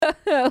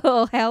A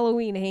little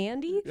Halloween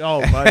handy.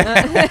 Oh, buddy.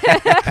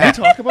 Can we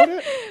talk about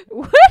it?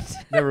 What?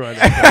 Never mind.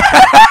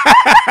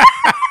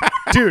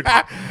 Dude.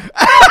 Oh.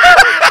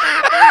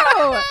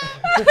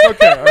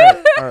 Okay, all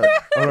right.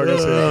 I'm not going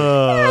to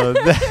say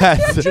anything.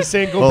 That's Just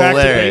saying go back to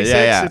hilarious.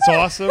 basics. Yeah. It's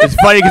awesome. It's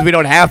funny because we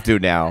don't have to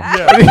now.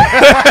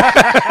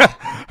 Yeah.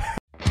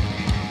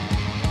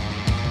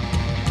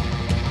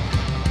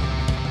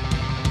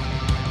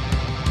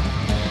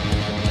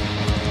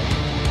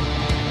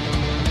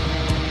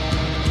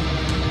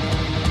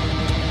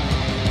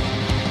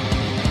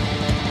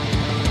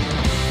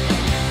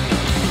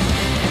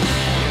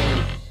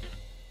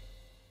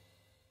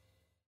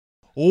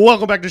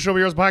 Welcome back to Show Me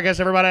Yours Podcast,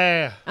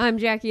 everybody. I'm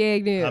Jackie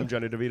Agnew. I'm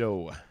Johnny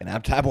DeVito. And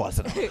I'm Ty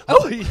Watson.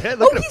 Oh, yeah.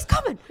 Look at him. He's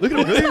coming. Look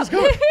at him. He's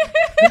going.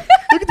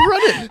 Look at the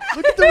running.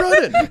 Look at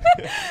the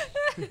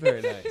running.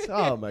 Very nice.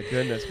 Oh, my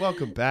goodness.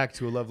 Welcome back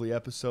to a lovely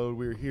episode.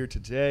 We're here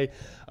today.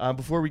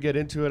 Before we get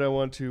into it, I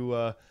want to...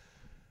 well,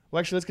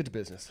 actually, let's get to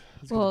business.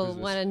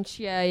 Why don't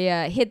you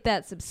hit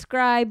that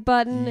subscribe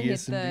button,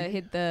 Yes,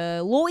 hit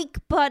the like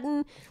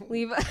button,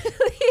 leave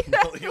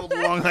The old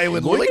Long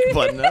Island like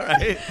button. All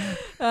right.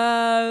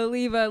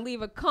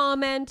 leave a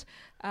comment,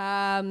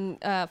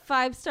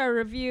 5-star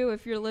review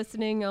if you're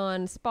listening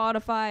on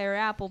Spotify or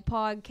Apple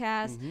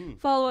Podcasts. Mm-hmm.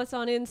 Follow us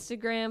on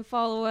Instagram.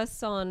 Follow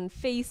us on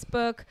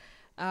Facebook,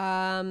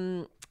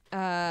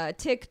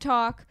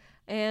 TikTok,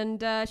 and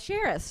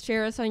share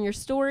us on your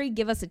story.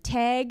 Give us a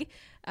tag.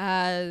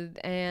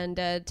 And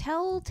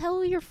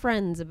tell your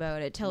friends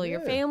about it. Tell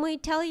your family.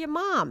 Tell your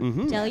mom.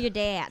 Mm-hmm. Tell your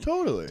dad.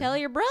 Totally. Tell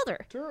your brother.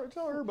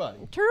 Tell everybody.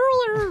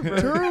 Turler.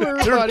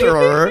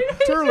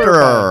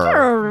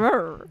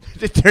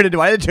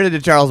 Why did it turn into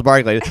Charles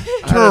Barkley? I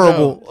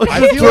Terrible. don't know.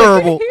 I feel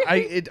Terrible.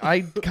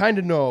 I kind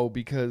of know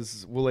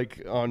because, well, like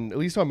at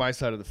least on my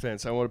side of the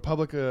fence, I want a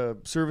public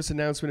service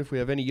announcement. If we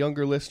have any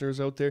younger listeners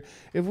out there,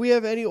 if we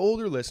have any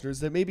older listeners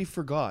that maybe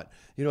forgot,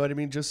 you know what I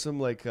mean? Just some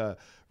like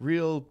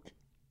real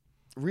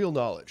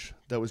knowledge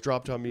that was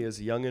dropped on me as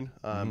a youngin'.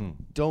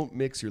 Don't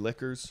mix your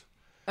liquors.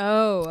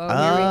 Oh, here we go.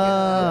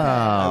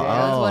 Okay.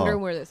 I was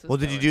wondering where this was. Well,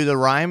 did you do the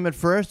rhyme at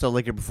first? Or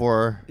liquor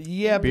before?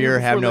 Yeah, Beer,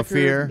 have before no liquor,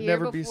 fear.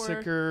 Never Beer be before-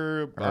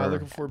 sicker. Liquor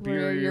before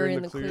Where beer, you're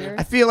in the clear.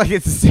 I feel like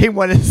it's the same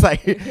one as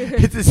like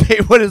it's the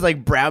same one as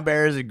like brown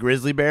bears and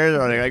grizzly bears.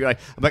 Or like I'm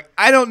like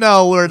I don't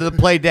know whether to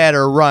play dead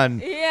or run.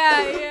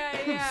 Yeah.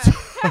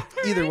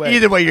 Either way,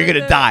 Either way, you're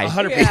gonna die.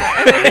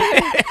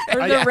 100%.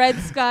 Or the red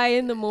sky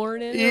in the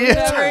morning. Or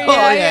Yeah. whatever.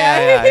 Oh,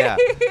 yeah.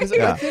 Because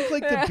Yeah. I think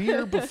like the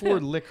beer before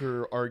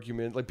liquor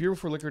argument, like beer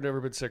before liquor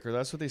never been sicker.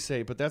 That's what they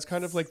say. But that's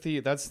kind of like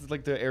the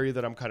area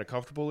that I'm kind of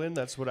comfortable in.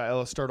 That's what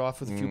I'll start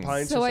off with a few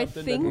pints So or I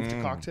something, think- then move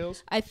to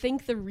cocktails. I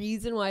think the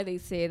reason why they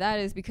say that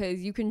is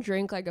because you can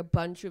drink like a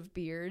bunch of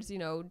beers,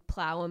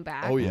 plow them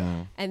back. Oh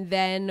yeah. And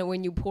then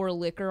when you pour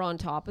liquor on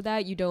top of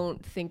that, you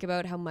don't think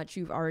about how much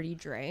you've already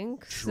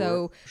drank.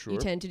 So Sure. you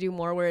tend to do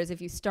more. Whereas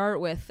if you start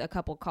with a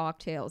couple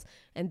cocktails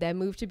and then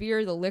move to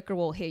beer, the liquor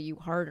will hit you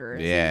harder.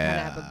 So you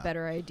kind of have a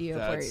better idea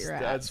of where you're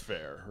at. That's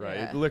fair, right?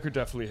 Yeah. The liquor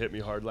definitely hit me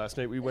hard last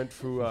night. We went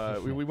for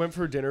we went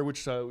for dinner,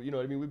 which you know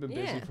what I mean. We've been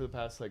busy Yeah. for the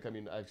past I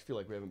feel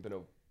like we haven't been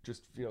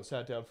just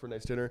sat down for a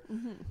nice dinner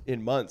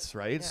in months,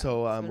 right? Yeah,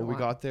 So it's been when a we while.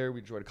 got there, we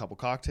enjoyed a couple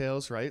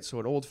cocktails, right? So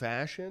an old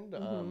fashioned.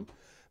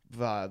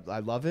 I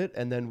love it.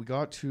 And then we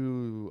got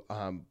to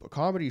a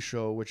comedy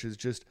show, which is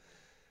just.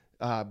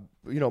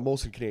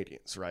 Molson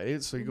Canadians,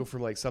 right? So you go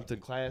from like something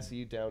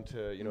classy down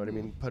to, you know what I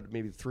mean, put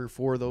maybe 3 or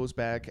 4 of those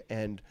back.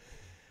 And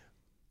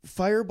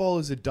Fireball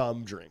is a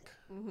dumb drink.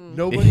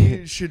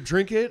 Nobody should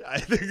drink it. I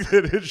think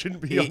that it shouldn't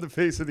be on the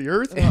face of the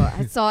earth.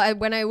 I saw it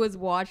when I was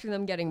watching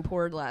them getting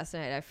poured last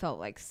night. I felt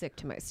like sick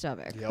to my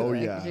stomach. Oh,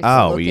 Like, yeah. just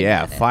Oh looking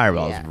yeah, at it.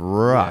 Fireball's Yeah.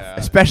 rough, Yeah.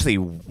 especially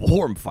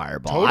warm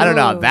Fireball. I don't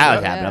know how that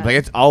would happen. I'm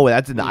like,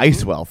 that's in the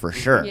ice well for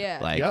sure. Yeah.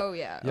 Like, Yep. Oh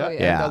yeah. Yeah, Oh and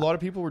yeah. a lot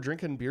of people were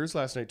drinking beers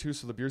last night too,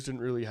 so the beers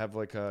didn't really have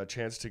like a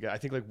chance to get. I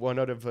think like 1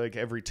 out of like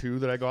every 2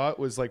 that I got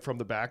was like from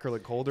the back or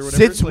like cold or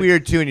whatever. sits So, like,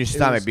 weird too in your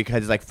stomach was-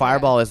 because like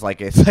Fireball is like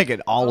it's like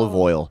an olive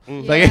oil.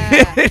 Like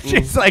Yeah. it's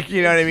just like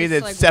you know what I mean.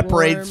 It's It just, like,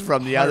 separates warm.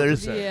 from the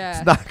others. 100%. Yeah.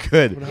 It's not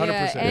good.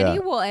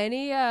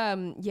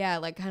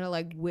 100%. Like kind of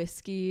like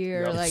whiskey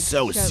or Yeah. like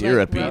So shit, like,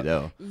 syrupy ro-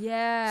 though.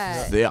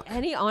 Yeah. Yeah.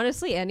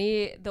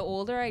 The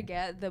older I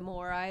get, the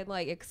more I'm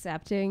like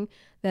accepting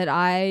that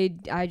I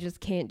just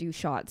can't do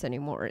shots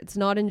anymore. It's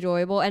not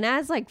enjoyable. And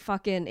as like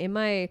fucking in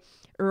my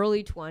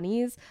early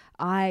 20s,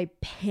 I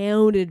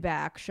pounded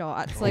back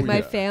shots. Like my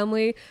yeah.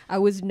 family, I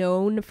was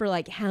known for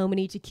like how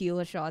many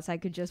tequila shots I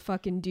could just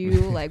fucking do,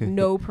 like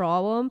no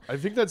problem. I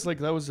think that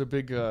was a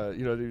big,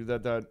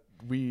 that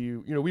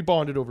we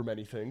bonded over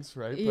many things,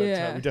 right? But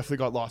Yeah. we definitely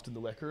got lost in the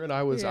liquor, and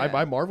I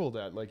Yeah. marveled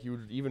at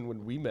even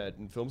when we met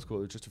in film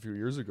school just a few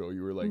years ago,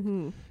 you were like,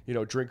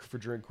 drink for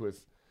drink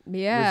with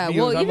Yeah, with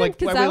me, well, I'm even like,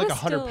 because I I weigh like was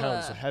 100 still,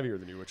 pounds heavier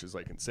than you, which is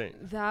like insane.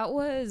 that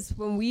was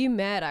when we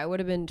met. I would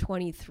have been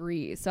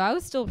 23, so I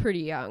was still pretty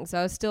young. So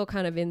I was still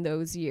kind of in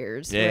those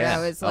years where Yeah.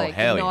 I was Oh, like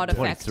hell yeah, not 23s,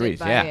 affected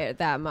by yeah. it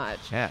that much.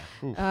 Yeah.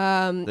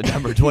 Um, The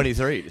number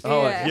 23.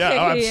 Oh Yeah.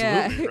 yeah, oh,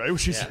 Yeah. absolutely, right?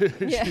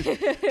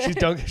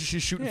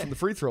 She's shooting from the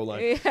free throw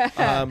line.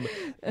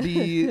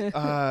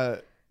 Yeah.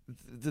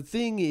 The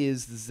thing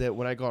is that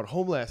when I got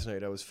home last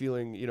night, I was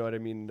feeling, you know what I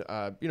mean.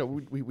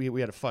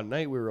 We had a fun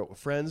night. We were out with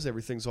friends.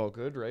 Everything's all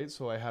good, right?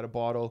 So I had a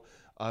bottle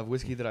of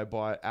whiskey that I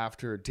bought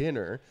after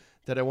dinner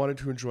that I wanted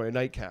to enjoy a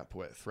nightcap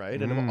with,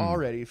 right? And I'm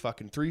already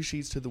fucking 3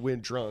 sheets to the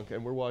wind drunk,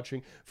 and we're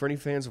watching. For any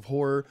fans of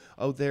horror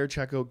out there,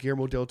 check out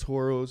Guillermo del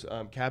Toro's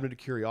Cabinet of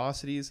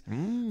Curiosities.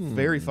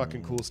 Very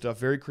fucking cool stuff.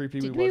 Very creepy.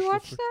 Did we watched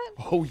watch it that?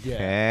 Oh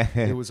yeah,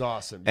 it was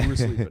awesome. You were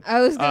sleeping.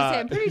 I was gonna say,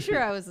 I'm pretty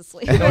sure I was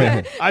asleep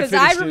I because I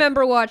finished it.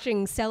 remember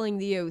watching Selling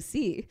the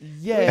OC.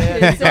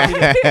 Yeah.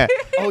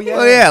 Oh yeah.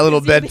 Oh yeah, a little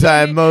As he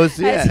bedtime made- most.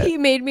 As Yeah. he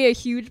made me a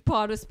huge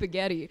pot of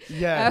spaghetti.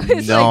 Yeah. I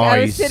was like, I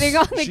was Nice. sitting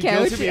on the She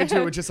couch. guilted me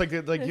into it with just like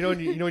you know when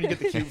you get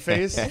the cute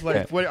face,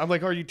 like what, I'm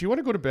like, do you want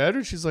to go to bed?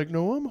 And she's like,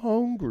 no, I'm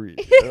hungry.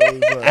 And I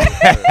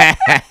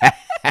was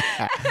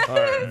like, all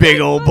right. Big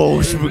old bowl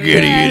of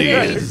spaghetti it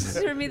Yeah, he is.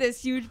 served me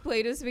this huge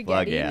plate of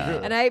spaghetti, yeah.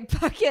 and I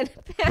fucking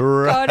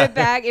Right. got it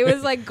back. It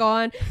was like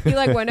gone. He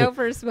like went out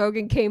for a smoke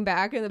and came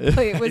back, and the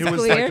plate was It was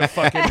clear. like a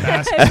fucking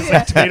mess. It was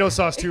like tomato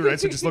sauce too, right?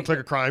 So it just looked like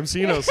a crime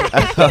scene. I was like,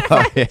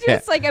 Oh, yeah.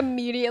 Just like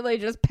immediately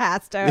just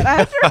passed out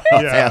after.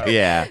 yeah. Hell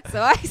yeah.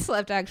 So I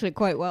slept actually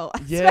quite well.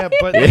 Yeah,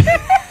 but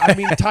I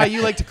mean, Ty,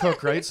 you like to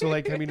cook, right? So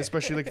like, I mean,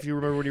 especially like if you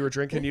remember when you were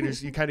drinking,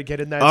 you kind of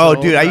get in that. Oh,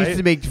 zone, dude, I right? used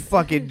to make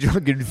fucking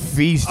drunken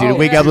feast, dude. Oh,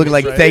 Wake yeah. up looking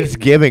like Right.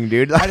 Thanksgiving,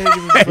 dude. I didn't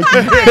even.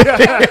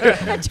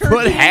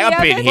 What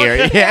happened here?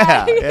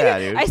 Yeah, yeah,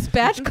 dude. I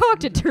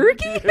spatchcocked a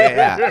turkey.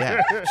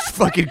 Yeah. Just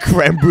fucking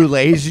creme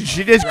brulees and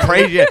shit. It's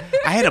crazy.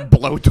 I had a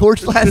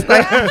blowtorch last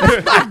night.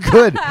 That's not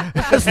good.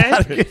 That's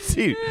not a good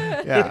scene.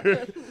 Yeah.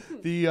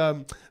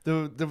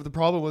 The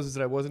problem was is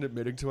that I wasn't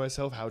admitting to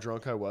myself how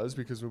drunk I was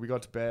because when we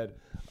got to bed,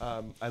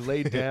 I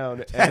laid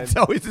down That's and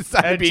always the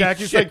sign of and being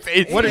Jackie's like,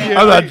 shit-faced. "What are you?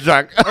 I'm not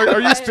drunk.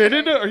 Are you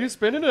spinning? Are you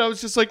spinning?" And I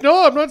was just like,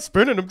 "No, I'm not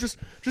spinning. I'm just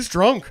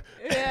drunk."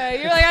 Yeah,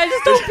 you're like, I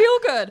just don't feel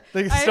good.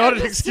 Like, it's I'm not an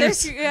just excuse.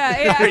 sick.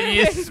 Yeah, Are yeah.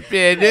 you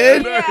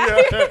spinning?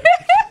 Yeah.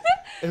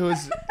 It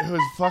was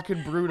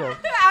fucking brutal.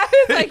 I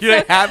was like,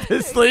 You have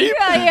to sleep?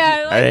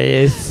 yeah. Are Like,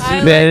 you I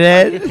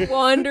spinning?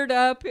 wandered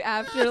up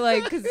after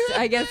because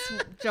I guess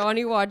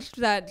Johnny watched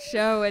that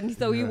show, and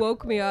so he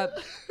woke me up.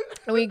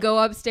 And we go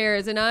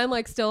upstairs, and I'm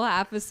like still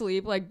half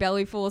asleep, like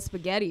belly full of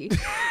spaghetti.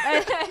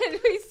 And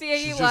we see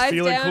he She's lies just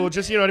feeling down. cool.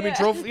 Just, you know what I mean? Yeah.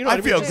 Drove, you know what I I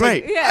mean? feel Just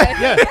like- great.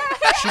 Yeah. Yeah.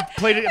 She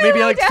played it maybe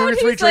like down, 2 or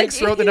 3 he's drinks like-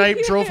 throughout the night,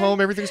 drove Yeah.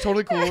 home, everything's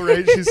totally cool,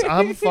 right?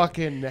 I'm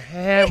fucking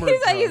hammered.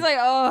 He's drunk. like,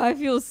 oh, I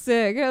feel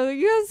sick. I was like,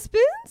 you got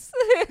spins?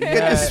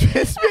 Yeah.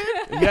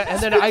 Yeah,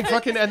 and then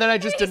I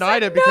just He's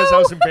denied like, it because I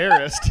was "No."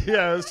 embarrassed.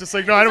 Yeah, I was just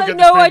like, no, I don't Like, get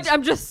no, the spins.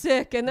 I'm just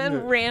sick, and then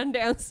Yeah. ran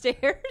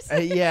downstairs.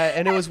 Yeah,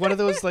 and it was one of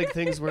those like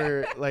things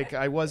where like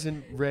I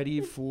wasn't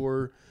ready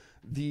for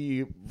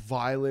the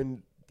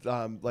violent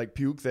like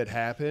puke that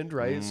happened,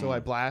 right? So I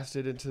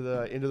blasted into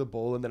the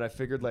bowl, and then I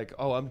figured like,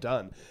 oh, I'm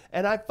done.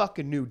 And I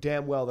fucking knew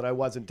damn well that I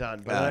wasn't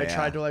done. But then I yeah.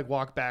 tried to like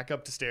walk back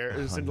up the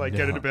stairs and like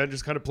get into bed, and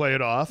just kind of play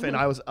it off. And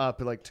I was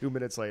up like 2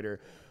 minutes later.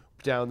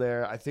 Down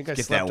there, I think I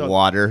Get slept that on.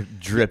 water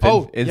dripping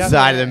Oh, yeah.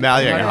 inside of the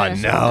mouth. You're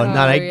like, Yeah. oh, no,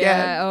 not again.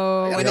 Yeah.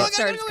 Oh, gotta when go, it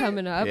starts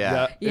coming up.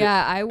 Yeah.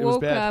 Yeah, I was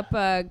woke bad.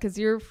 up because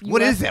you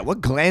What is left- that?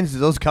 What glands do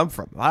those come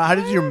from? How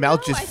does your I don't mouth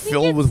know. just I think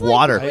fill it's with like-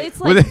 water? It's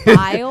With like it-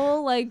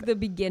 bile, like the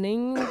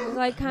beginning,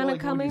 like kind of like when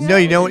coming you- out. No,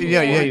 you know,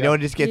 Yeah. it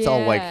just gets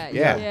all like,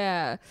 yeah.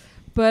 Yeah.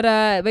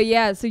 But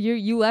yeah, so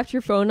you left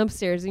your phone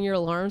upstairs and your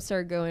alarm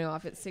started going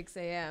off at 6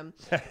 a.m.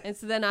 And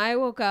so then I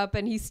woke up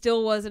and he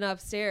still wasn't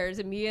upstairs,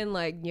 and me and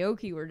like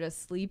Gnocchi were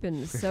just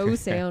sleeping so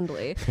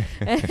soundly.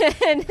 And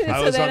I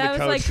so was then on the I was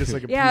couch like, just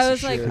like a yeah, piece I of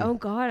was like, shit. oh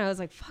god, I was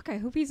like, fuck, I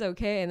hope he's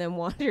okay. And then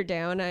wander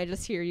down, and I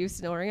just hear you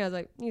snoring. I was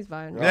like, he's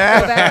fine.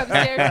 I'll go back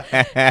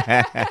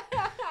upstairs.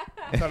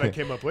 I thought I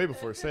came up way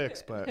before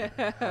 6, but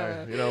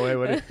you know,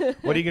 hey,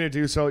 what are you gonna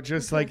do? So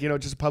just like, you know,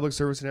 just a public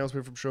service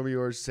announcement from Show Me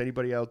Yours. Just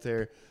anybody out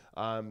there,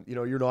 you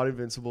know, you're not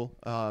invincible.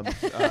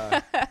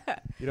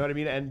 You know what I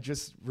mean? And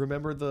just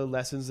remember the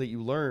lessons that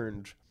you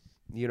learned.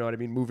 You know what I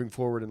mean? Moving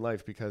forward in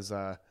life, because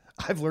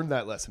I've learned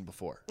that lesson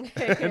before.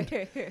 And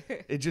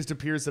it just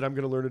appears that I'm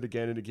going to learn it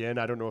again and again.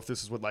 I don't know if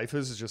this is what life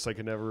is. It's just like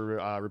a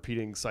never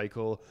repeating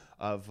cycle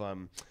of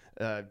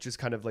just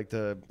kind of like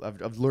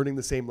of learning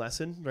the same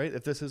lesson, right?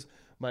 If this is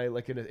my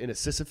like in a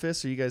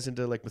Sisyphus, are you guys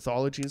into like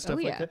mythology and stuff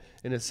like yeah. that?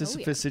 In a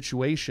Sisyphus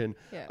situation,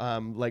 Yeah.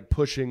 like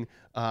pushing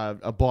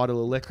a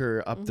bottle of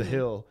liquor up the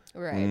hill.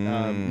 Right.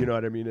 You know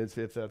what I mean? If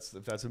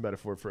that's a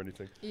metaphor for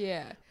anything.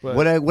 Yeah. But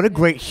What a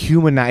great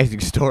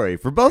humanizing story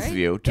for both of Right?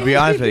 you, to be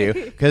honest with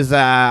you, because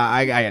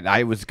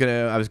I was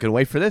gonna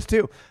wait for this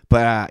too,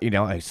 but you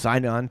know, I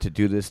signed on to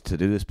do this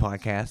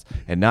podcast,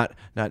 and not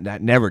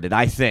never did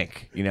I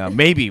think, you know,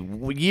 maybe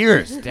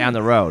years down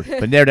the road,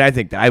 but never did I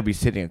think that I'd be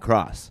sitting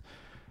across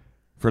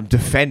from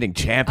defending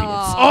champions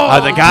Oh.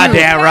 of the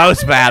goddamn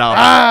roast battle.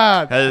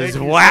 Ah, 'Cause, thank you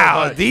so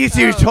wow, much. these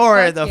two Oh,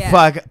 tore fuck the yeah.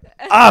 fuck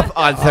up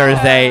on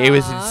Thursday. It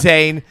was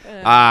insane.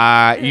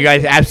 You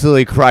guys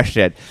absolutely crushed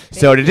it.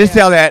 So to just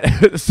you. tell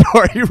that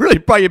story really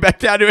brought you back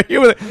down to it.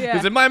 Because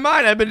Yeah. in my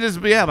mind, I've been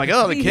I'm like,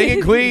 oh, the king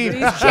and queen.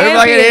 These They're fucking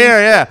champions.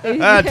 here,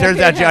 yeah. It turns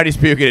out Johnny's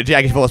puking and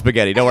Jackie's full of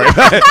spaghetti. Don't worry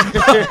about it.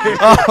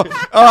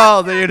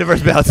 The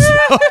universe melts.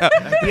 At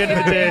the end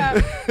of the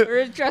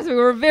day, Trust me,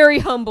 we're very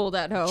humbled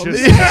at home.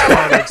 just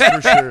comics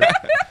for sure.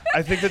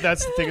 I think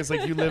that's the thing. Is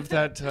like you live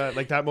that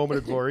like that moment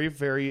of glory.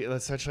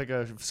 That's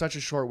such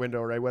a short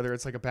window, right? Whether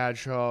it's like a bad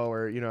show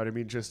or you know what I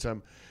mean, just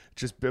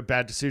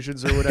bad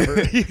decisions or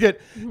whatever. You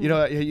get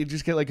you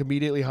just get like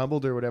immediately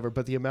humbled or whatever.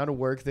 But the amount of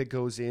work that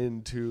goes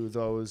into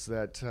those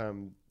that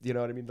you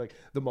know what I mean, like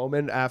the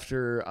moment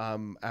after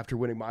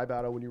winning my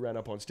battle when you ran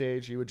up on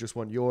stage, you had just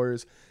won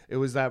yours. It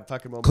was that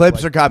fucking moment.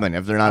 Clips like, are coming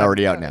if they're not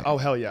already out now. oh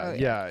hell yeah, Oh,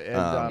 yeah.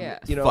 yeah. And Yeah.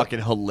 you know, Fucking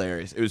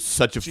hilarious. It was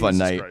such a fun Jesus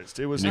night. Christ.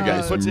 It was You you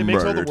guys guys it makes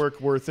all the murdered. work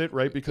worth it,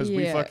 right? Because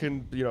we Yeah.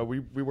 fucking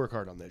we work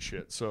hard on that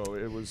shit. So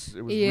it was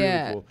Yeah,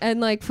 really cool.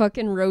 and like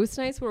fucking roast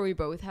nights where we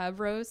both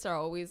have roasts are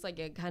always like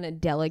a kind of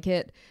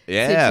delicate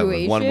Yeah,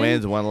 situation. one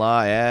wins, one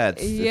loss. Yeah,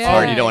 it's Yeah.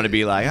 hard. You don't want to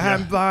be like,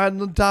 I'm on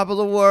the top of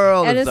the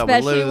world. And if someone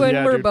especially loses. when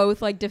Yeah, we're dude.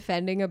 both like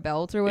defending a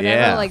belt or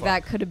whatever, Yeah. like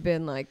that could have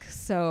been like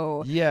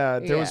so. Yeah,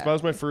 that Yeah.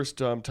 was my first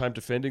time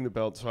defending the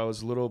belt, so I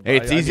was a little. Hey,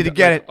 it's I easy mean, to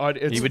get like,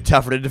 it. It's Even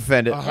tougher to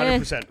defend it.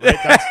 100%. Right?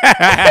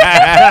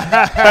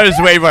 That's, I was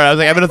waiting for it. I was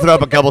like, I'm going to throw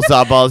up a couple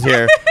softballs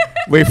here.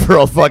 Wait for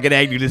old fucking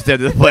Agnew to step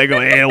to the plate and go,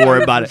 hey, don't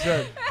worry about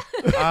it.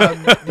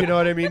 you know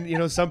what I mean? You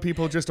know, some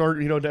people just aren't,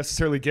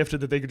 necessarily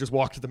gifted that they could just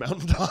walk to the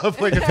mountaintop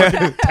like a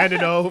fucking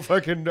 10-0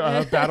 fucking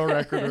battle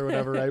record or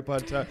whatever, right?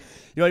 But you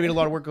know what I mean? A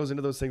lot of work goes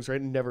into those things, right?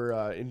 And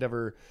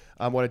never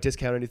want to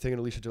discount anything. And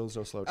Alicia Dillon's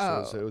no slouch,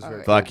 so it was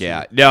very. Fuck cool.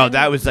 yeah. No,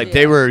 that was like,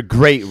 they were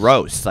great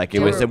roasts. Like, it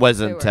wasn't,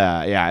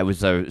 it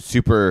was a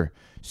super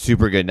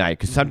good night.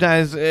 Because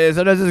sometimes it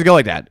doesn't go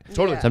like that.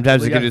 Totally.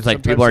 Sometimes Well, it's just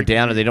like people are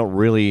down and they don't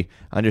really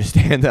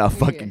understand how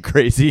fucking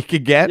crazy it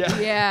could get. Yeah.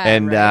 Yeah,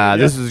 And right.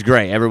 this was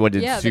great. Everyone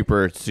did Yeah,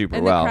 super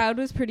and well. the crowd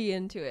was pretty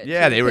into it.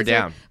 Yeah, too, they were 'cause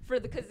down.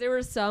 because there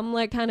were some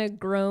like kind of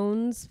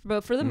groans,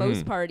 but for the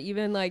most part,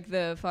 even like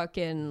the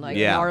fucking like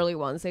Yeah. gnarly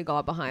ones they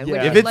got behind. Yeah.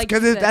 Which, If it's like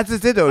because you said- that's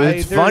just it though.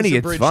 It's There funny. is a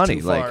It's bridge funny.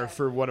 Too Like far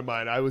for one of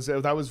mine.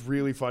 That was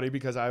really funny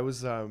because I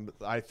was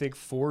I think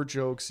 4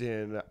 jokes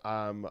in.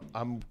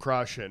 I'm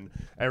crushing.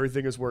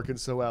 Everything is working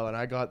so well, and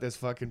I got this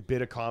fucking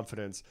bit of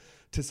confidence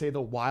to say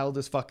the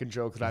wildest fucking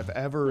joke that I've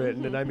ever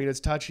written. And I mean, it's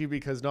touchy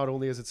because not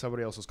only is it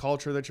somebody else's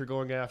culture that you're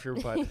going after,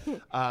 but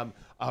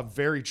a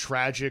very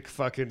tragic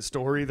fucking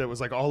story that was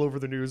like all over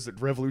the news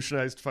that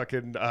revolutionized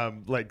fucking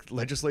like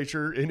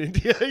legislature in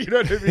India. You know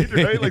what I mean?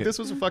 Right? Like this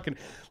was a fucking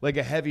like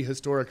a heavy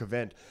historic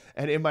event.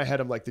 And in my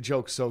head, I'm like, the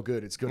joke's so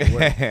good, it's gonna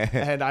work.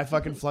 And I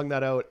fucking flung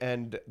that out,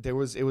 and it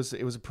was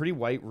a pretty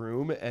white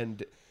room,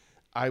 and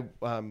I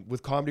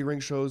with comedy ring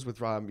shows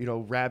with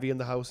Ravi in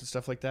the house and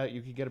stuff like that,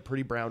 you can get a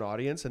pretty brown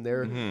audience, and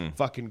they're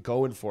fucking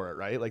going for it,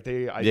 right? Like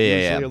I'm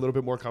usually a little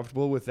bit more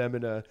comfortable with them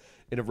in a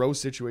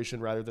roast situation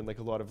rather than like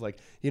a lot of like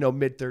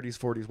mid 30s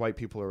 40s white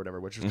people or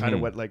whatever, which is kind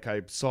of what like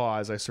I saw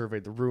as I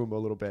surveyed the room a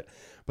little bit.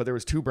 But there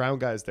was 2 brown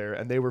guys there,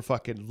 and they were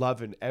fucking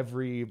loving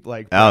every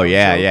like. oh brown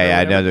yeah, joke or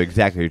I whatever. know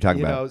exactly what you're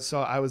talking about. So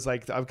I was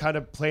like, I'm kind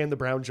of playing the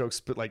brown jokes,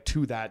 but like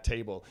to that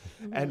table.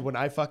 And when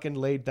I fucking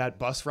laid that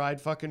bus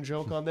ride fucking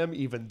joke on them,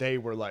 even they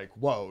were like,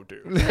 "Whoa,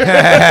 dude!"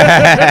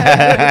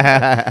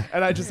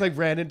 And I just like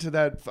ran into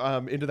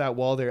that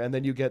wall there, and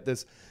then you get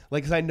this,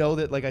 like, 'cause I know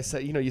that, like I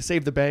said, you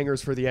save the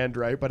bangers for the end,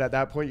 right? But at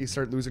that point, you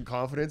start losing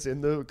confidence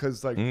in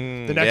because like the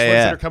next ones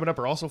that are coming up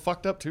are also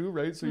fucked up too,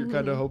 right? So you're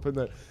kind of hoping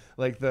that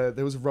like there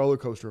was a roller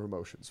coaster of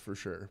emotions for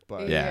sure.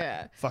 But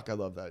yeah. fuck, I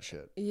love that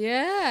shit.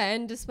 Yeah,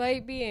 and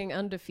despite being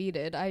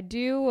undefeated, I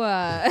do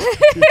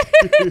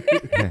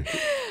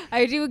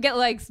I do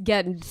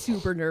get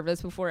super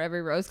nervous before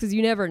every roast because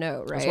you never know,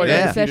 right? That's why And you're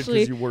undefeated, especially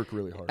 'cause you work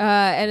really hard.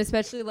 and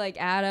especially like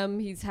Adam,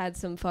 he's had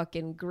some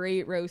fucking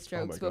great roast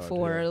jokes God,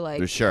 before, yeah. like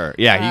For sure.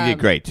 Yeah, he did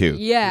great too.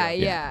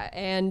 Yeah.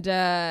 And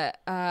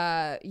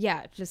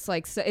just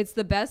like so it's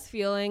the best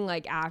feeling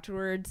like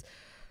afterwards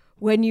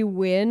when you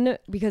win,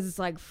 because it's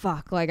like,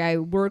 fuck, like I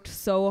worked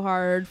so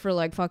hard for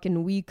like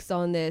fucking weeks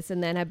on this,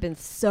 and then I've been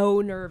so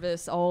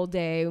nervous all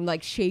day,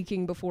 like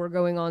shaking before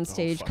going on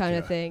stage fuck kind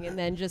of yeah. thing. And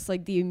then just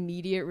like the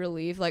immediate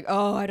relief, like,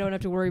 oh, I don't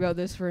have to worry about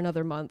this for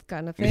another month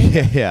kind of thing.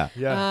 yeah.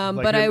 Yeah,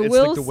 but I it's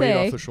will like the weight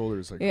say- off the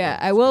shoulders. Like, Yeah,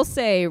 I will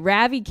say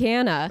Ravi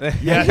Khanna,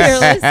 if Yes. you're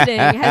listening,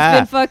 has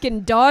been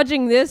fucking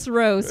dodging this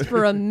roast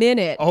for a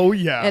minute. Oh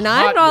yeah, And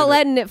hot I'm not minute.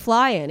 letting it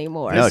fly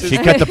anymore. No, This she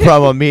is- cut the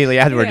promo immediately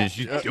afterwards. Yeah. And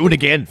she's doing it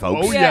again,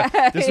 folks. Oh yeah,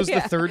 Yeah. this was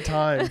Yeah. the third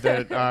time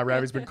that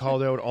Ravi's been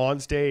called out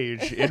on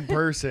stage in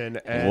person.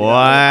 And, Wow.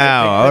 I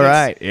All think that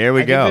right. it's- Here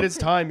we I think go. that it's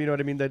time. You know what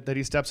I mean? That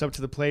he steps up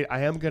to the plate.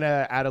 I am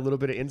gonna add a little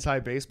bit of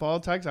inside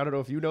baseball text. I don't know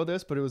if you know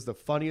this, but it was the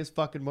funniest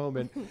fucking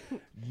moment.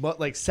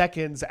 Like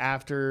seconds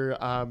after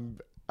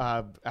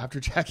after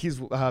Jackie's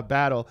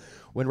battle,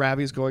 when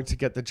Ravi's going to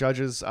get the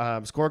judges'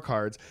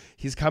 scorecards,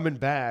 he's coming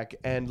back,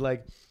 and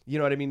like, you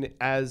know what I mean,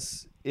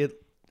 as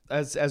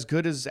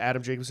good as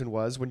Adam Jacobson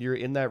was, when you're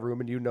in that room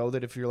and you know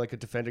that if you're like a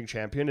defending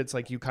champion, it's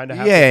like you kind of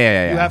have you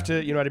have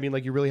to, you know what I mean,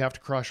 like you really have to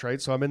crush,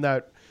 right? So I'm in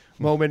that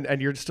moment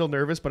and you're still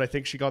nervous, but I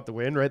think she got the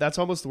win, right? That's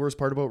almost the worst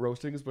part about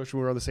roasting, especially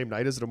when we're on the same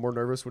night, is that I'm more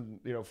nervous when,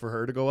 you know, for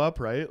her to go up,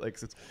 right? Like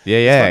it's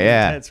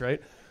intense,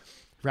 right?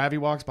 Ravi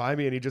walks by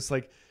me and he just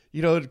like,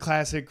 you know,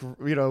 classic,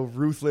 you know,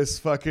 ruthless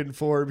fucking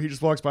form. He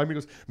just walks by me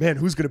and goes, "Man,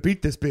 who's going to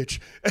beat this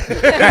bitch?"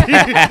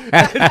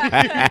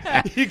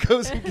 he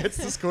goes and gets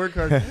the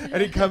scorecard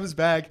and he comes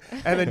back.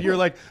 And then you're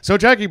like, "So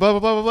Jackie, blah, blah,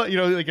 blah, blah, blah," you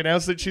know, like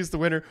announce that she's the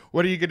winner.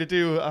 What are you going to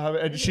do?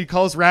 And she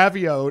calls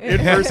Ravi out in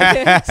person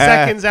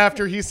seconds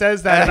after he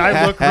says that. And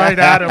I look right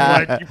at him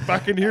like, "You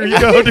fucking, here you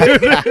go,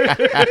 dude."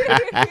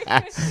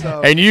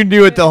 And you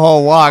knew it the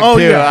whole walk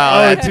too. Yeah.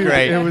 Oh, that's dude,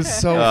 great. It was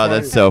so Oh, funny.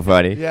 that's so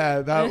funny.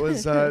 Yeah, that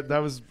was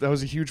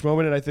a huge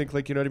moment, and I think,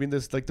 like, you know what I mean,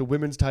 this, like, the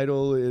women's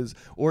title is,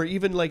 or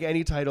even like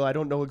any title, I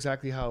don't know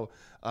exactly how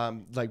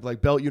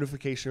like belt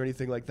unification or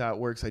anything like that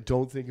works. I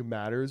don't think it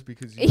matters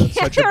because you have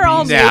such they're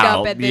all beast. made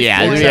up at this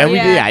point.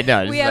 I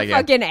know. We It's have like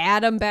fucking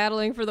Adam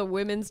battling for the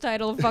women's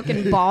title.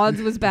 Fucking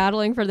Bods was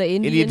battling for the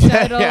Indian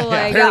title.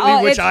 Like,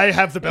 Apparently, which I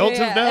have the belt of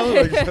now.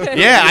 Like,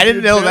 yeah, I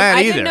didn't know that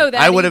I either. didn't know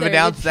that I would have either.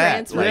 announced It that.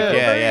 transferred Like, over.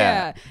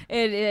 yeah.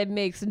 It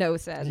makes no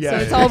sense. Yeah. So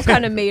it's all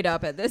kind of made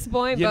up at this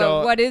point. You But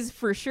know, what is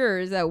for sure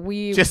is that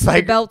Just the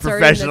like belts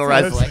professional are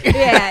in the wrestling.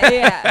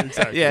 yeah.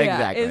 Exactly. Yeah,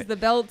 exactly. Is the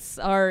belts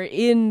are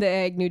in the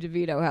Agnew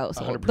DeVito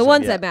household. 100%, The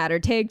ones yeah. that matter.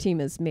 Tag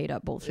team is made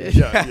up bullshit.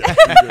 Yeah.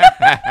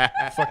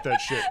 Fuck that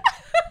shit.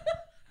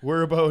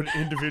 We're about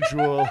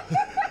individual.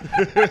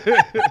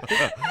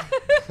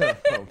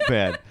 Oh,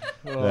 man.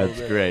 That's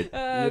man. great.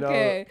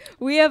 Okay,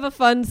 we have a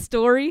fun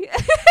story.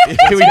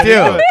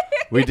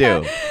 We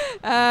do.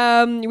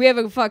 We have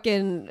a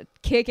fucking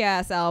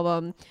kick-ass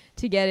album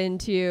to get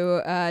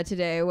into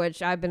today,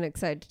 which I've been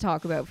excited to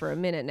talk about for a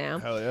minute now.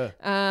 Hell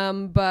yeah.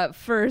 But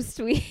first,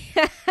 we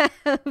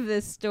have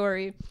this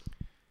story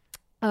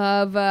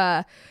of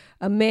a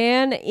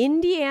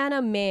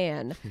Indiana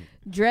man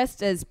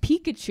dressed as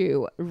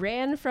Pikachu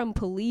ran from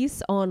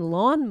police on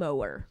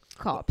lawnmower,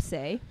 cops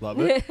say. Love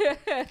it.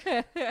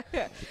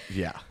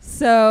 Yeah.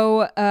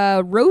 So,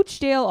 a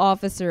Rochdale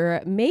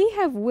officer may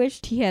have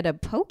wished he had a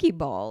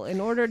Pokeball in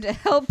order to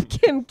help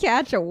him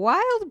catch a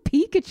wild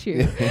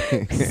Pikachu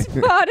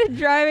spotted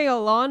driving a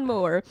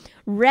lawnmower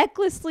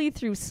recklessly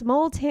through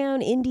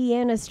small-town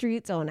Indiana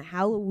streets on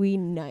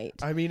Halloween night.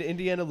 I mean,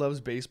 Indiana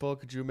loves baseball.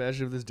 Could you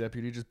imagine if this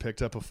deputy just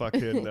picked up a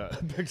fucking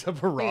picked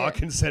up a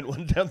rock and sent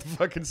one down the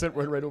fucking sent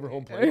one right over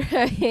home plate?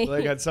 Right.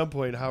 Like, at some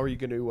point, how are you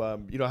going to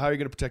how are you going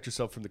to protect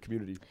yourself from the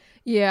community?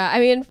 Yeah, I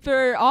mean,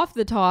 for off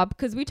the top,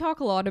 because we talk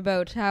a lot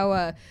about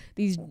how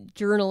these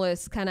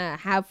journalists kind of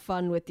have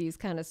fun with these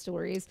kind of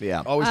stories.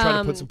 Yeah. Always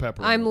trying to put some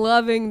pepper. I'm on it.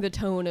 loving the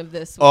tone of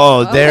this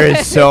Oh, one. there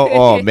is so.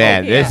 Oh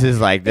man, Yeah. this is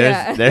like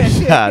Yeah.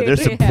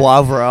 there's some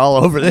poivre all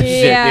over this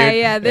shit, dude.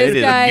 Yeah. It This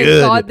is guy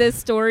good. got this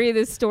story.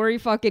 This story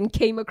fucking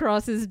came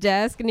across his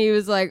desk, and he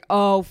was like,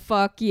 "Oh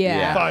fuck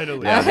yeah!"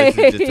 Finally. Yeah, this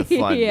is just a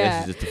fun.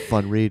 Yeah. This is just a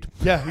fun read.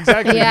 Yeah,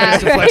 exactly. Yeah,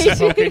 Just to flex his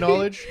right. hockey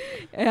knowledge.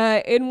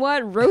 In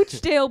what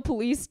Rochdale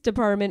Police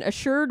Department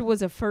assured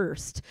was a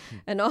first,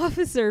 an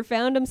officer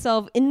found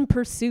himself in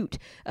pursuit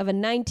of a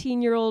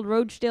 19-year-old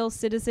Rochdale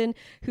citizen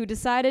who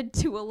decided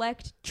to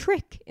elect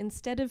trick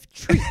instead of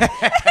treat.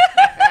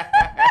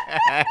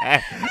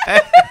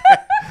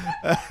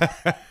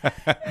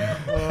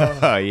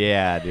 Oh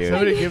yeah, dude.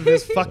 Somebody give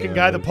this fucking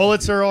guy the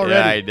Pulitzer Yeah, I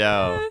already.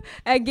 know.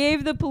 And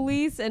gave the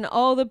police and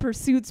all the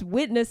pursuit's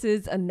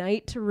witnesses a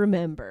night to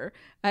remember.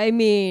 I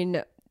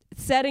mean,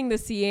 setting the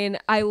scene.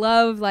 I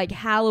love like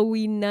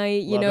Halloween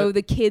night. You Love know, it.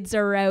 the kids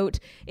are out.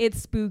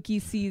 It's spooky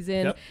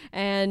season. Yep.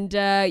 And,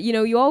 you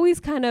know, you always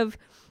kind of.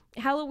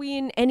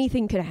 Halloween,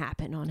 anything could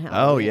happen on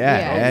Halloween. Oh,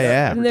 yeah.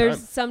 And Every there's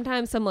time.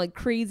 sometimes some like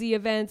crazy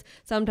events.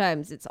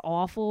 Sometimes it's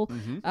awful.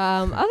 Mm-hmm.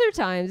 Other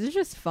times it's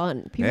just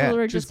fun. People Yeah.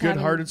 are Just just having-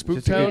 good-hearted spook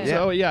Just a good- towns. yeah.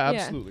 Oh yeah, Yeah.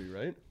 absolutely,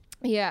 right?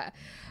 Yeah.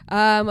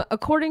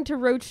 According to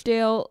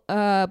Rochdale,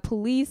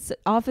 police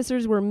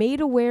officers were made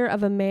aware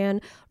of a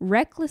man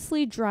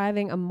recklessly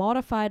driving a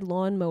modified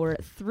lawnmower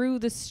through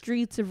the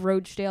streets of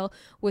Rochdale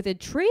with a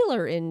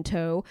trailer in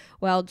tow,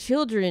 while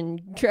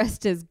children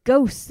dressed as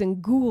ghosts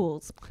and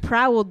ghouls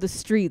prowled the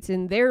streets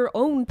in their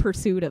own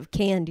pursuit of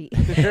candy.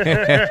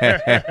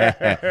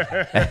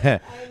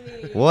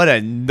 What a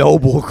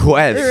noble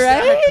quest.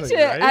 Right? Exactly,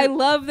 right? I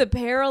love the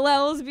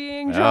parallels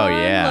being Oh, drawn.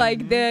 yeah.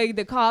 Like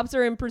the cops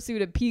are in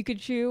pursuit of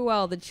Pikachu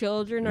while the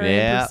children are in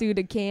Yeah. pursuit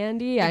of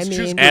candy. It's I just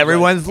mean, good.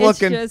 Everyone's it's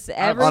looking just on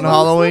everyone's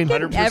Halloween.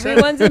 looking. 100%.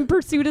 Everyone's in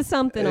pursuit of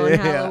something on Yeah.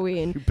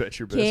 Halloween. You bet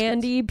your biscuits.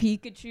 Candy,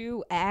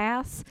 Pikachu,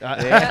 ass.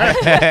 That's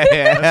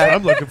what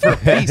I'm looking for. A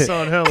piece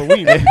on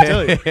Halloween. I can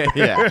tell you.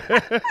 Yeah.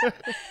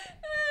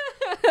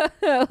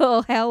 A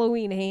little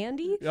Halloween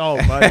handy. Oh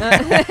my!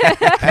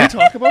 Can you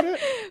talk about it?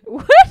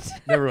 What?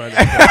 Never mind.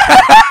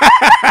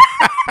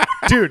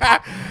 Dude.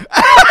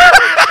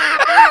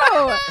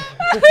 Oh.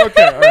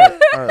 Okay.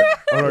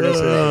 All right.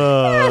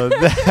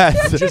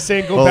 That's Just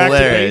saying, go back to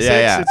hilarious. basics. Yeah,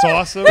 yeah. It's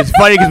awesome. It's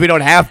funny because we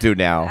don't have to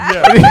now.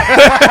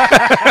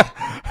 Yeah.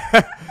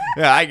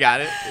 Yeah, I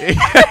got it.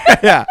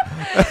 Yeah.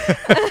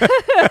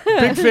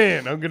 Big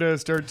fan. I'm gonna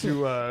start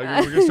to.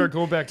 We're gonna start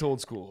going back to old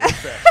school.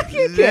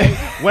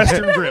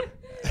 Western grip.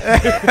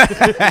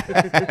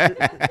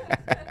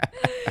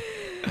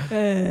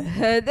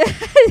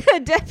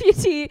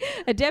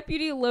 A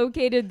deputy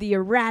located the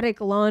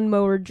erratic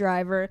lawnmower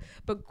driver,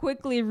 but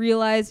quickly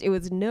realized it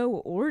was no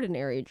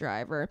ordinary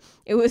driver.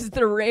 It was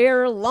the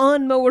rare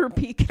lawnmower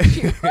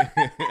Pikachu.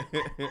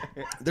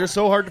 They're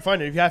so hard to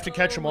find. If you have to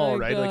catch them all, my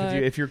right? Like God.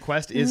 if your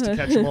quest is to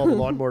catch them all, the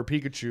lawnmower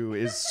Pikachu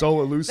is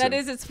so elusive. That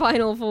is its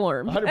final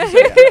form. 100%.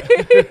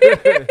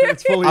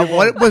 It's fully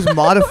What evolved. was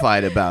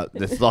modified about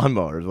this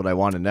lawnmower is what I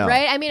want to know.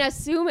 Right? I mean,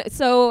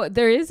 so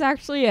there is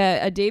actually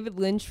a David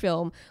Lynch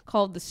film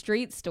called The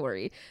Straight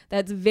Story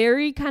that's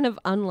very kind of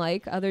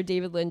unlike other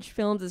David Lynch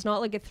films. It's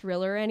not like a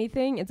thriller or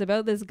anything. It's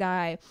about this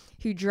guy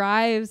who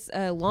drives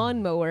a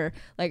lawnmower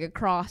like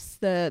across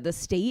the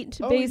state,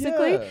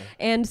 basically. yeah.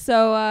 And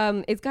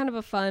so it's kind of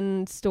a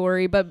fun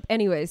story. But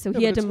anyway, so he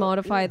but had to it's fun,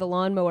 modify yeah. the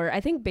lawnmower.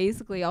 I think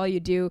basically all you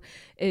do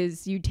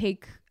is you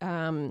take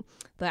the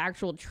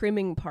actual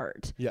trimming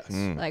part Yes.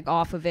 like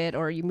off of it,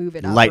 or you move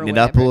it up, Lighten or it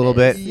up a whatever little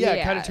it is. bit.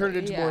 Yeah, kind of turn it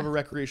into more of a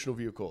recreational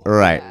vehicle.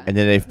 Right. Yeah. And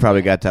then they've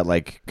probably got that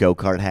like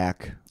go-kart hack.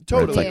 where It's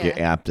Totally. like you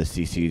Yeah. amp the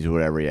CCs or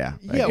whatever. Yeah.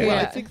 I Yeah, get well, it.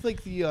 I Yeah. think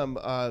like the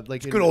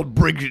like Good old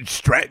Briggs and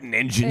Stratton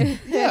engine.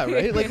 yeah,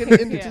 right. Like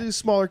in Yeah. these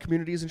smaller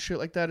communities and shit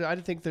like that. I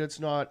think that it's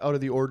not out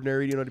of the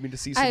ordinary. You know what I mean? To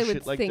see some I shit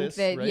would like think this.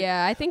 that, right?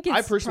 yeah. I think it's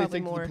I personally probably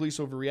think more. the police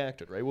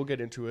overreacted. Right. We'll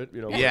get into it.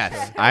 You know.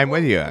 Yes, I'm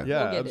with you. Yeah,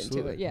 We'll get absolutely.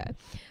 into it. Yeah.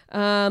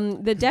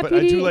 The But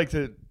deputy. I do like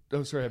the.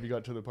 Oh, sorry. Have you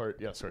got to the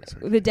part? Yeah. Sorry.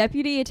 The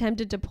deputy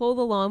attempted to pull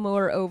the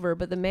lawnmower over,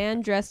 but the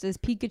man dressed as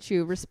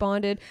Pikachu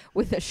responded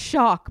with a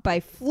shock by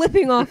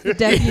flipping off the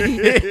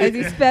deputy as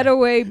he sped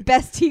away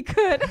best he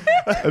could.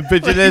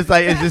 Picture this,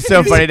 like it's just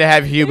so funny to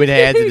have human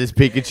hands in this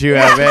Pikachu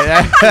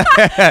outfit.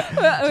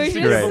 Which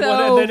is great.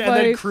 so and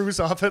funny. then cruise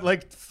off at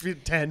like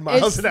 10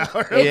 miles an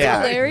hour. It's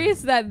Yeah.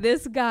 hilarious that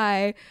this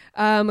guy,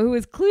 who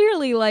is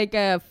clearly like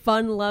a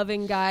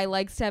fun-loving guy,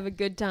 likes to have a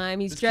good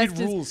time. He's This kid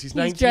dressed as rules. He's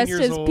 19 dressed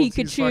years as old. He's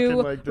Pikachu, fucking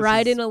like, this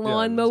riding is- a yeah, this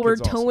lawnmower,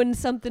 kid's awesome. towing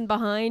something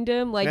behind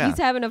him. Like Yeah. he's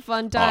having a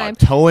fun time.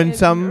 Towing And-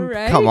 some?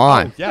 right? Come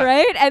on. Yeah.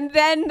 Right? And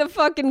then the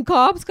fucking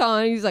cops call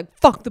and he's like,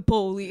 fuck the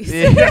police.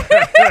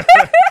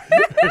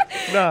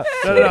 No,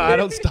 I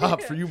don't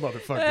stop for you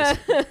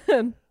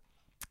motherfuckers.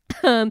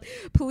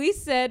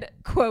 Police said,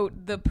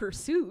 quote, the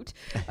pursuit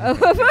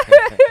of,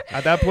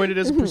 At that point, it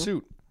is a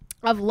pursuit.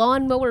 of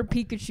lawnmower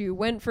Pikachu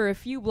went for a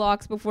few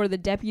blocks before the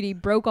deputy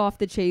broke off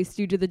the chase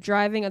due to the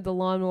driving of the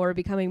lawnmower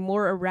becoming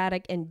more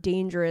erratic and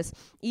dangerous,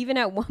 even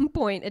at one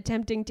point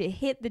attempting to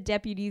hit the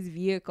deputy's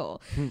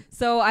vehicle.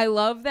 So I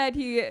love that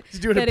He's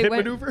doing a that it pit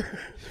went, maneuver.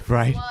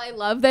 Right. Well, I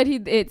love that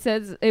it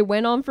says it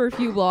went on for a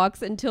few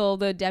blocks until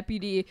the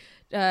deputy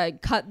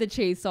cut the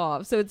chase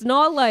off. So it's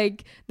not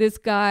like this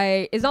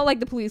guy, it's not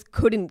like the police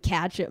couldn't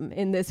catch him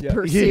in this Yeah.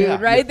 pursuit,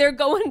 Yeah. right? Yeah. They're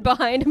going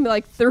behind him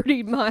like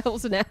 30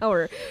 miles an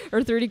hour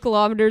or 30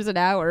 kilometers an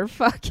hour,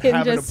 fucking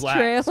Having a just blast.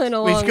 trailing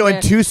along. He's going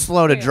there. too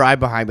slow to Yeah. drive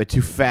behind, but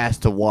too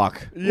fast to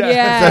walk.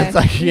 Yeah. So it's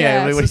like,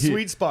 yeah, Yeah. what It's a he-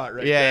 sweet spot,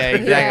 right? Yeah, there. yeah,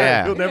 exactly,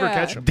 yeah. You'll never Yeah.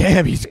 catch him.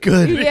 Damn, he's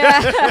good.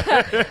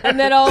 Yeah. And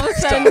then all of a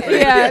sudden,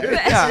 then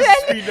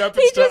Speeding up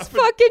and he just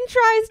stopping. fucking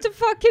tries to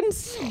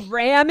fucking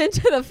ram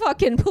into the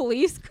fucking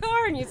police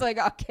car, and he's like,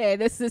 okay,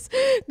 this is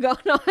gone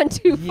on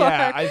too far.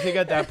 Yeah, I think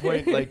at that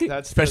point, like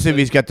that's Especially if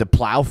he's got the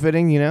plow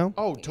fitting, you know?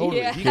 Oh, totally.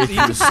 Yeah. He could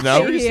The snow?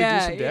 seriously Yeah,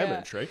 do some yeah.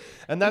 damage, right?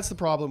 And that's the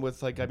problem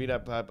with, like, I mean,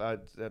 at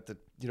the,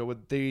 you know,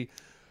 with the,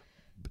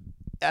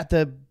 at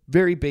the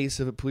very base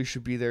of it, police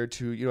should be there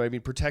to, you know, I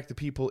mean, protect the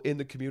people in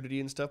the community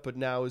and stuff. But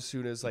now, as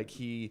soon as like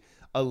he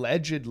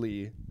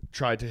allegedly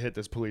tried to hit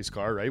this police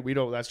car, right? We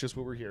don't. That's just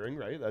what we're hearing,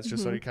 right? That's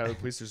just any kind of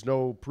police. There's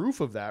no proof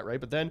of that, right?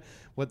 But then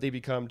what they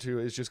become to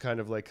is just kind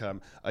of like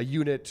a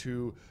unit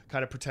to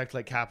kind of protect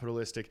like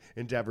capitalistic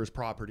endeavors,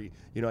 property,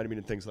 you know what I mean,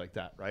 and things like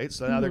that, right?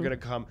 So now they're gonna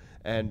come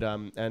and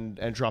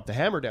drop the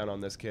hammer down on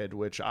this kid,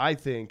 which I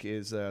think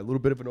is a little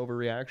bit of an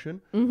overreaction.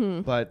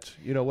 But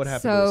you know what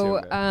happened? to this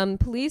young man?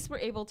 Police were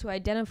able to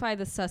identify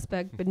the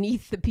suspect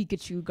beneath the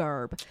Pikachu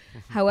garb.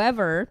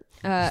 However,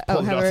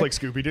 Pulled it off like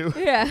Scooby Doo.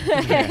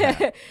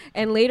 yeah.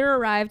 And later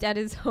arrived at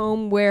his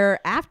home where,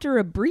 after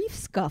a brief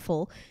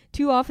scuffle,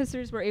 2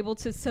 officers were able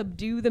to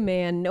subdue the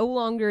man, no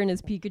longer in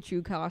his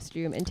Pikachu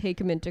costume, and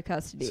take him into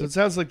custody. So it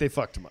sounds like they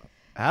fucked him up.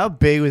 How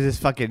big was this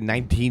fucking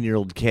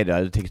 19-year-old kid?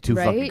 It takes 2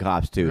 fucking Right?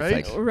 cops, too. Right?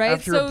 It's like, Right,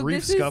 After so a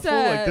brief this is, scuffle,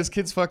 like this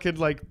kid's fucking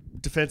like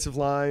defensive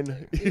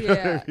line. You know what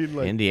Yeah. I mean?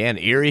 Like, Indiana,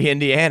 Erie,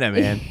 Indiana,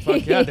 man.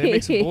 fuck yeah, they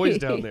make some boys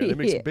down there. They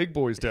make some big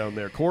boys down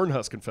there. Corn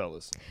husking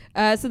fellas.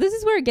 So this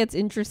is where it gets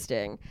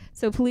interesting.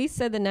 So police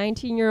said the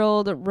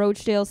 19-year-old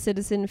Rochdale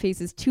citizen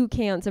faces 2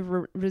 counts of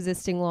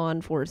resisting law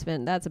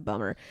enforcement. That's a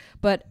bummer.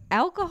 But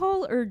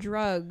alcohol or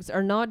drugs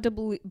are not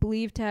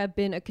believed to have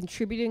been a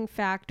contributing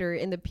factor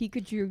in the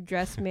Pikachu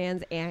dress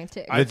man's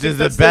antics. Which is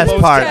the That's best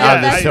most- part yeah,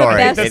 of the that's the story.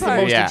 best That's the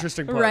part. most Yeah.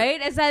 interesting part.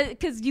 Right? Is that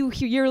because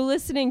you're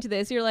listening to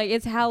this? You're like,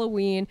 it's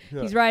Halloween.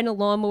 Yeah. He's riding a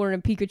lawnmower in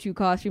a Pikachu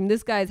costume.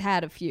 This guy's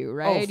had a few,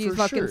 right? for He's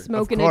fucking sure.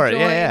 smoking Of course, a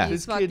joint. yeah, yeah.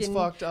 He's This kid's fucking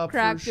fucked up for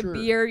cracked sure. a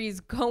beer. He's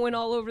going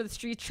all over the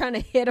streets trying to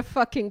hit a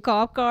fucking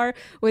cop car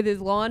with his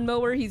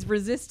lawnmower. He's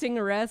resisting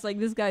arrest. Like,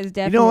 this guy's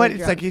definitely You know what? It's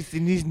drunk. like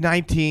he's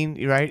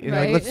 19, right? You know,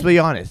 Right. let's be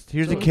honest.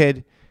 Here's a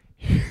kid.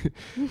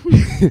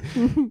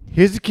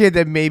 Here's a kid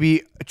that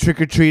maybe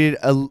trick or treated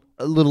a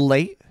little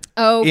late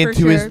oh, for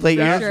into sure, his late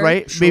for years, sure.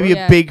 right? Sure. Maybe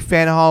Yeah. a big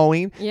fan of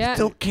Halloween. Yeah.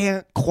 Still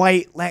can't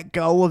quite let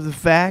go of the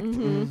fact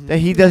Mm-hmm. that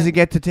he doesn't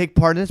get to take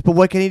part in this. But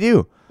what can he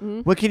do?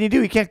 What can he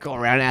do? He can't go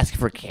around asking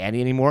for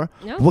candy anymore.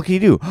 No. What can he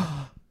do?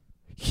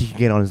 He can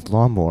get on his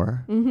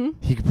lawnmower.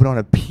 He can put on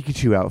a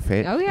Pikachu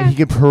outfit. Oh, yeah. And he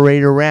can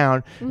parade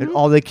around, and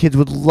all the kids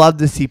would love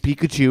to see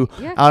Pikachu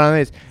Yeah. out on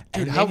this.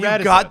 Dude, And how then you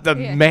rad is got that?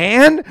 the Yeah.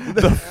 man,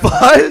 the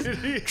fuzz,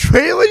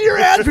 trailing your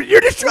ass, but you're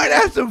just trying to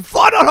have some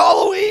fun on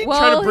Halloween. Well,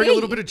 Trying to bring a he-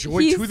 little bit of joy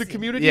he's- to the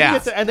community. Yeah.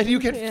 And then you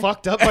get Yeah.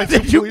 fucked up by And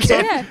some then you police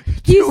get Yeah.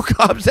 two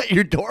cops at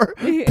your door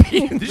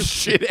beating the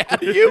shit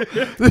out of you.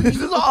 This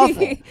is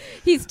awful.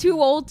 He's too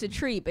old to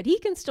treat, but he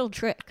can still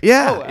trick.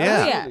 Yeah, Oh, yeah.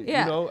 absolutely.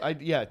 Yeah. You know,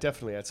 yeah,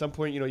 definitely. At some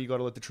point, you know, you got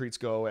to let the treats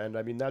go, and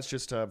I mean that's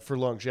just for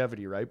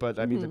longevity, right? But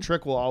I mean, Mm-hmm. the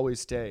trick will always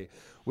stay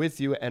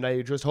with you, and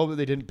I just hope that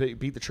they didn't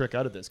beat the trick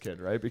out of this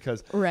kid, right?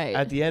 Because Right.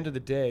 at the end of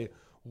the day,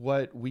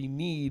 what we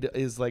need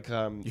is like You know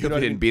hope what you I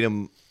didn't mean? beat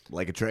him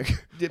like a trick.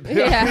 Yeah.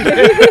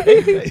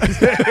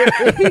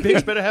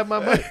 Bitch better have my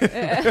money.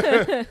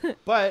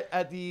 But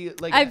at the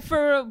like, As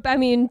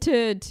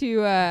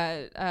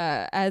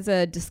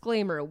a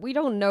disclaimer, we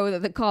don't know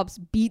that the cops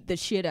beat the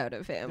shit out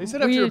of him. They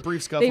said after a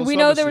brief scuffle, we so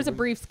know I'm there was a assuming-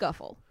 brief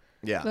scuffle.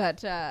 Yeah. But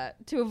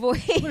to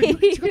avoid,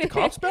 you got the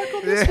cops back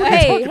on this?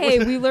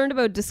 hey, we learned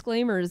about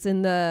disclaimers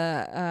in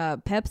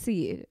the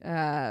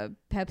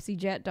Pepsi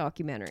Jet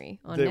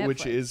documentary on Netflix.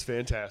 Which is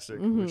fantastic.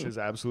 Which is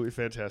absolutely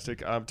fantastic.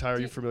 Ty, are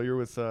you familiar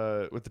with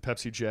the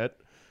Pepsi Jet?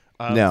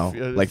 No.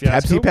 Like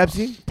fiasco?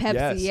 Pepsi?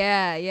 Pepsi,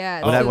 Yes.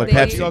 yeah. Oh, that So one, they-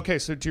 Pepsi. Okay,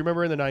 so do you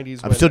remember in the 90s?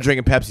 I'm when, still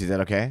drinking Pepsi. Is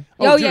that okay?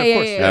 Oh, dude, yeah, of yeah,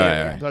 course.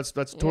 yeah, yeah.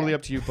 That's totally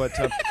up to you. But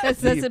That's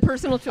the- a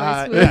personal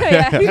choice.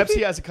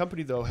 Pepsi as a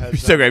company though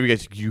has So great. You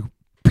guys, you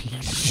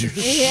piece of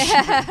shit.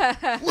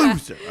 Yeah.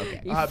 Loser.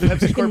 Okay.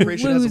 Pepsi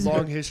Corporation has a loser.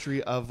 long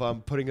history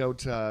of putting out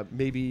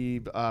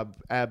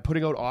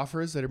putting out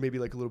offers that are maybe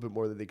like a little bit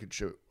more than they could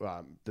chew,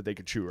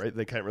 right?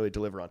 They can't really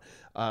deliver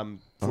on.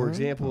 For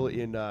example,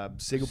 in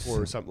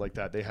Singapore or something like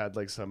that, they had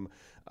like some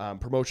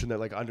promotion that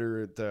like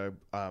under the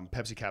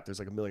Pepsi cap, there's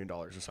like $1 million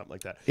or something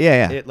like that.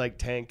 Yeah, yeah. It like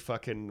tanked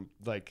fucking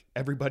like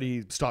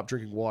everybody stopped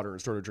drinking water and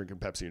started drinking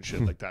Pepsi and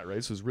shit like that,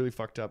 right? So it was really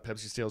fucked up.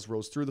 Pepsi sales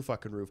rose through the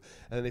fucking roof,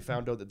 and then they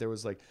found out that there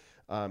was like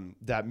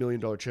that $1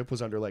 million chip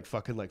was under like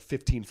fucking like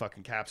 15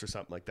 fucking caps or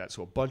something like that.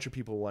 So a bunch of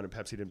people wanted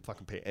Pepsi, didn't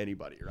fucking pay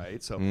anybody,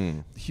 right? So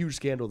huge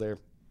scandal there.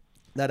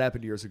 That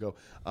happened years ago.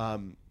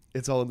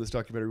 It's all in this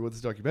documentary. What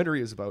this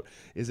documentary is about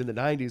is in the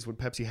 90s when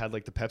Pepsi had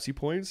like the Pepsi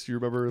points. Do you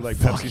remember like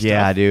Pepsi stuff?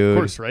 yeah, dude.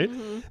 Of course, right?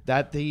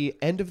 That the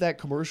end of that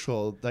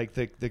commercial, like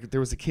there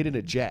was a kid in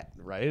a jet,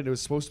 right? And it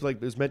was supposed to like,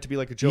 it was meant to be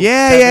like a joke.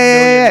 Yeah, 7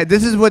 yeah. million-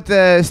 This is what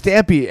the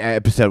Stampy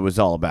episode was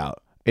all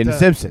about in The-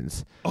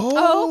 Simpsons.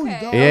 Oh, okay.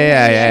 no.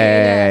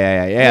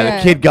 Yeah.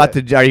 The kid got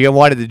the, or you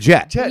wanted the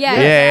jet. Jet, Yeah,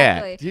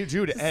 yeah. exactly.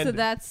 Dude, and So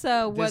that's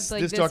what this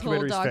this whole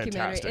documentary is documentary.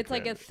 fantastic, It's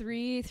like man.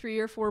 a three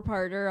or four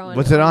parter on.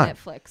 What's it on?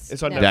 Netflix.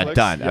 It's on Netflix. Netflix.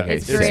 Done. Yeah, Okay,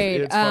 It's It's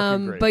great. It's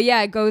fucking great. But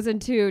yeah, it goes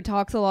into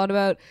talks a lot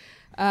about.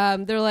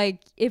 They're like,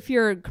 if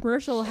your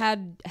commercial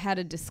had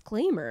a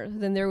disclaimer,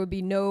 then there would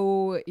be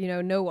no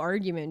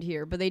argument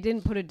here. But they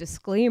didn't put a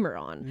disclaimer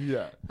on.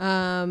 Yeah.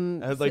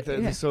 Um, And like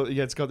yeah. so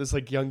yeah, it's got this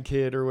like young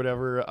kid or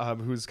whatever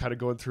who's kind of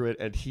going through it,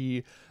 and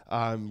he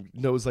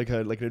knows like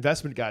an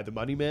investment guy, the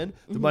money man.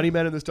 The money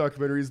man in this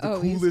documentary is the Oh,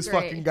 he's coolest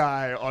great. fucking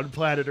guy on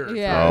planet Earth.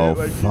 Yeah. right? Oh,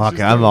 Like, he's fuck.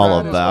 just I'm the all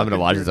loudest about I'm going to fucking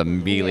watch dude. this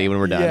immediately when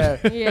we're done. Yeah,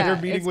 Yeah, they're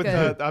meeting it's with.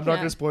 good. I'm not Yeah.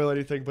 going to spoil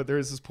anything, but there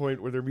is this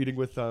point where they're meeting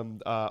with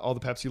all the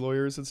Pepsi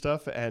lawyers and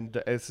stuff, and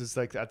it's just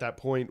like at that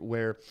point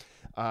where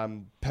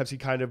Pepsi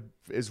kind of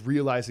is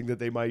realizing that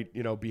they might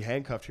be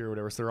handcuffed here or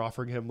whatever, so they're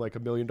offering him like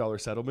 $1 million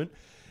settlement.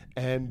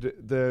 And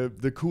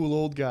the cool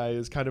old guy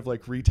is kind of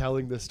like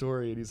retelling the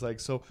story, and he's like,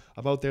 so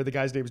I'm out there, the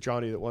guy's name's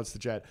Johnny that wants the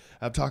jet.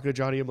 I'm talking to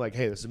Johnny, I'm like,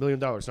 hey, this is $1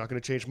 million. It's not going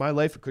to change my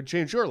life. It could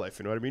change your life.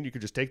 You know what I mean? You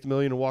could just take the $1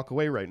 million and walk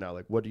away right now.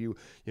 Like, what do you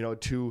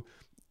to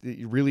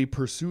really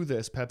pursue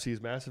this? Pepsi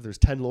is massive. There's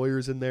 10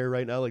 lawyers in there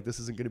right now. Like, this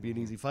isn't going to be an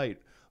easy fight.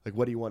 Like,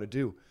 what do you want to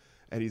do?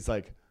 And he's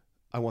like,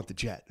 I want the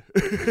jet.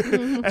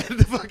 And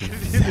the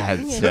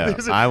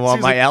fucking, I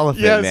want my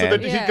elephant, yeah, man. so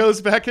then Yeah. he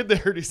goes back in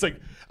there and he's like,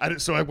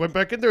 so I went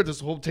back in there.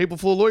 There's a whole table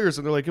full of lawyers,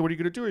 and they're like, hey, what are you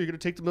going to do? Are you going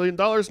to take the $1 million?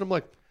 And I'm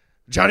like,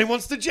 Johnny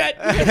wants the jet.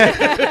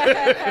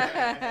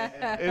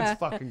 It's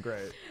fucking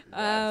great.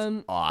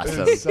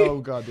 Awesome. It's so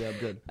goddamn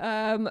good.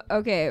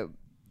 Okay.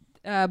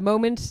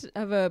 Moment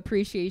of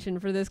appreciation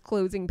for this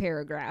closing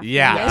paragraph.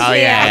 Yeah. Yes. Oh,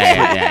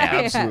 yeah.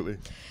 Absolutely.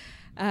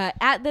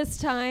 At this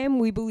time,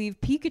 we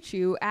believe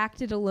Pikachu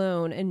acted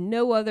alone and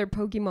no other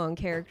Pokemon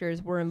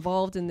characters were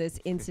involved in this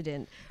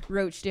incident,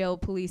 Rochdale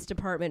Police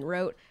Department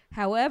wrote.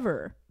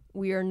 However,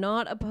 we are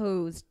not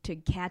opposed to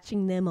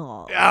catching them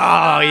all. Oh,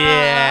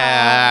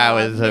 yeah. That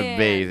was man.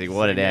 amazing.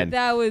 What an end.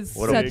 That was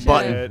What such a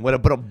button. What a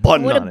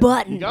button What on a it.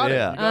 button. You got it.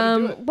 Yeah. You gotta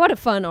do it. What a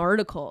fun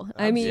article.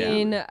 I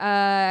Absolutely.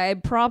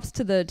 mean, props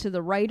to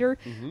the writer.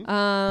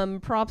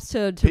 Props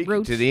to Peek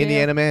Rochdale. to the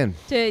Indiana man.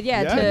 To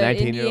Yeah. to 19-year-old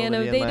Indiana.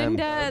 They Indiana didn't.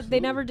 man. They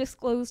never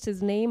disclosed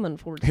his name,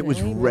 unfortunately. It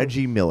was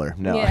Reggie Miller.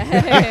 No. Yeah.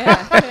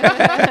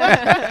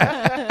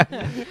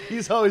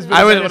 He's always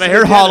been When I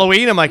heard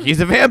Halloween, I'm like, he's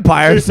a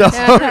vampire. So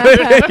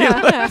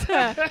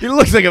he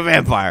looks like a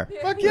vampire.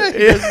 Fuck yeah.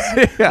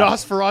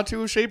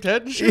 Nosferatu shaped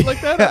head and shit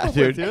like that. I'm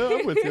Dude.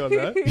 with you on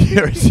that. You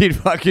ever seen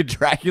fucking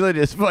Dracula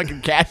just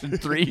fucking cashing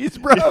threes,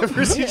 bro? You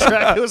ever see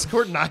Dracula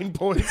scored 9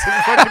 points in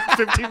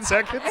fucking 15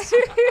 seconds?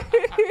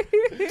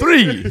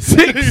 3,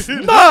 6,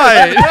 9.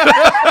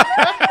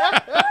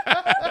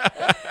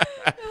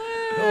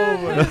 Oh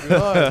my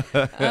god.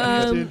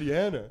 It's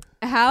Indiana.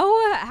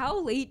 How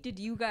late did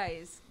you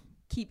guys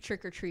keep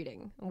trick or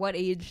treating? What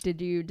age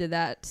did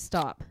that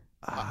stop?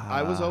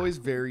 I was always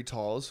very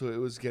tall, so it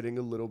was getting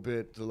a little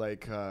bit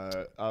like,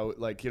 I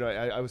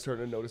was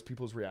starting to notice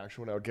people's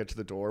reaction when I would get to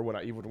the door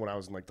even when I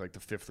was in like the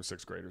 5th or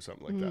 6th grade or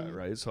something like that,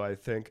 right? So I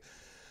think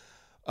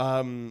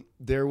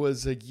there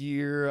was a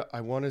year,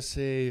 I want to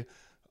say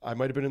I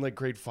might have been in like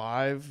grade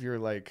 5,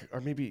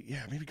 maybe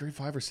grade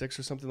 5 or 6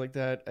 or something like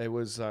that. It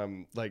was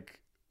like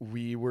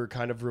we were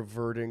kind of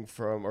reverting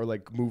from or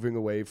like moving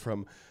away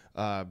from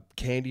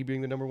candy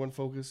being the number one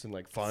focus and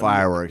like fun.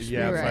 Fireworks.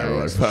 Yeah, Right.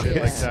 fireworks, Yeah. shit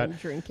like Yeah, that. and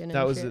drinking That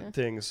and was shit. the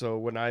thing. So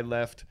when I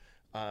left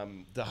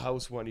the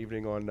house one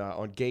evening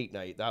on gate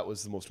night, that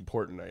was the most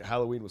important night.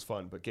 Halloween was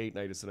fun, but gate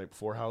night is the night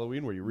before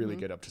Halloween where you really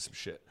get up to some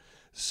shit.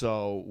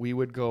 So we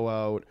would go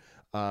out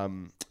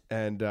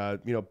and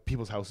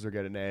people's houses are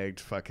getting egged,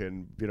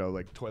 fucking,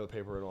 like toilet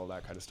paper and all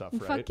that kind of stuff,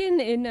 right?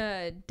 Fucking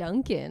in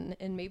Duncan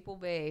in Maple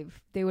Bay,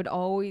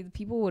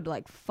 people would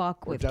like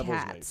fuck Or with Devil's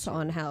cats Nights,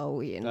 on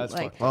Halloween. That's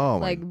like fucking- Oh,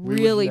 my. like We would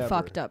really never.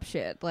 fucked up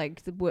shit.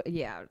 Like I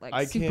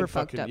super can't fucked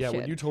fucking up yeah. shit.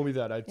 When you told me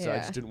that, I Yeah.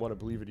 just didn't want to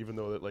believe it, even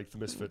though that like the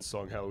Misfits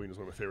song "Halloween" is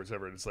one of my favorites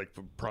ever, and it's like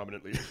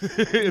prominently in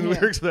the Yeah.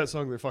 lyrics of that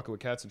song they're fucking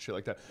with cats and shit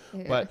like that.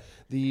 Yeah. But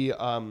the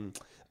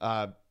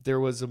there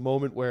was a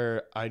moment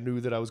where I knew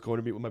that I was going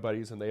to meet with my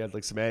buddies, and they had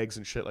like some eggs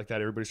and shit like that.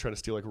 Everybody's trying to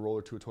steal like a roll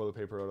or two of toilet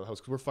paper out of the house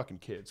because we're fucking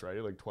kids,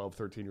 right? Like 12,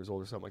 13 years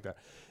old or something like that.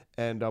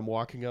 And I'm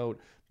walking out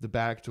the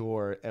back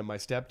door, and my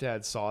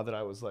stepdad saw that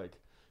I was like,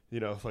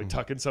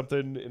 tucking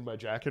something in my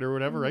jacket or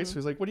whatever, right? So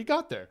he's like, "What do you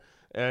got there?"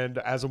 And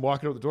as I'm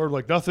walking out the door, I'm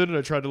like, "Nothing." And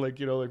I tried to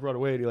run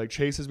away, and he like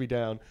chases me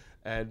down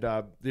and,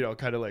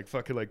 kind of like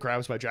fucking like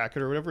grabs my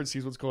jacket or whatever and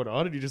sees what's going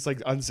on. And he just like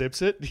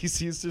unzips it. He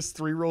sees just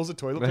 3 rolls of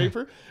toilet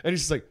paper and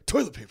he's just like,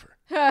 "Toilet paper."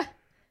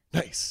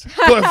 Nice.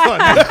 Go have fun.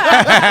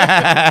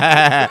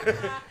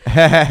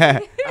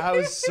 I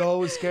was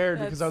so scared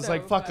because I was so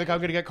like, fuck, funny. like I'm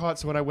going to get caught.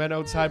 So when I went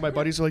outside, my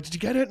buddies were like, "Did you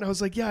get it?" And I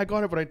was like, "Yeah, I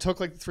got it." But I took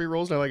like 3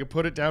 rolls and I like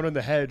put it down in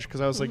the hedge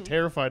because I was like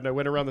terrified. And I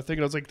went around the thing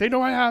and I was like, "They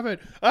know I have it."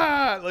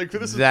 Like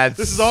this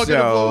is all going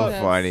to blow up.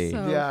 That's funny.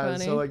 so Yeah.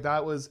 funny. So like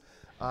that was.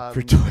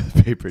 For toilet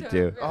paper,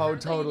 too. Oh, Like,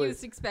 totally. he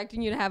was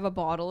expecting you to have a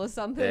bottle of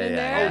something Yeah, in yeah.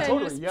 there. Oh, and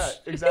totally.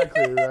 just- Yeah,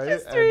 exactly. Right.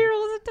 Just And- 3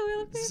 rolls of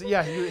toilet paper. So,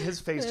 yeah,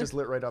 his face just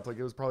lit right up. Like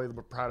it was probably the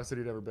proudest that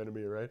he'd ever been to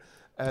me, right?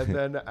 And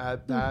then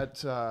at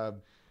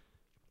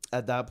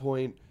that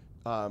point,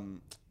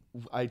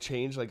 I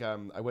changed. Like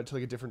I went to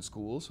like a different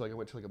school, so like I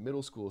went to like a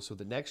middle school. So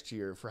the next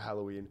year for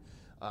Halloween,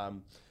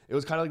 it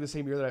was kind of like the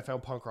same year that I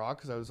found punk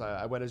rock because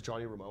I went as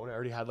Johnny Ramone. I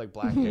already had like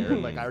black hair,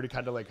 and like I already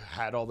kind of like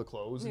had all the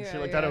clothes and Yeah, shit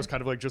like that. I yeah. was kind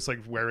of like just like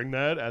wearing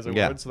that as I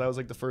Yeah. went. So that was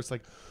like the first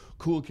like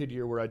cool kid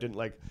year where I didn't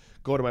like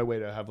go to my way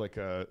to have like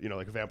a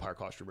like a vampire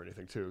costume or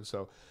anything too.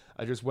 So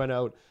I just went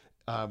out.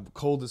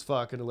 Cold as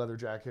fuck in a leather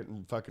jacket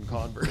and fucking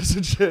Converse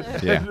and shit.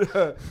 Yeah.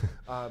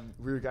 And,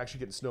 we were actually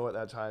getting snow at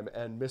that time.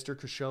 And Mr.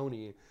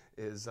 Kashoni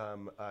is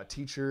a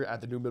teacher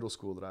at the new middle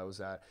school that I was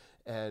at.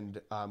 And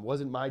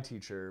wasn't my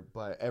teacher,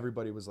 but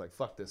everybody was like,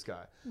 "Fuck this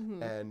guy."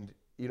 And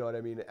you know what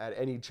I mean? At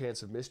any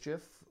chance of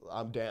mischief,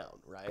 I'm down,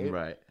 right?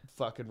 Right.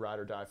 Fucking ride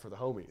or die for the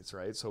homies,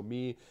 right? So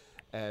me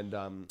and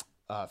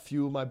a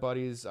few of my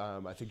buddies,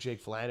 I think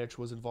Jake Falanich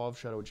was involved.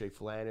 Shout out Jake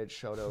Falanich.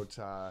 Shout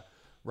out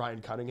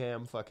Ryan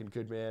Cunningham, fucking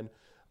good man.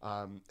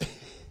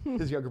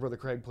 His younger brother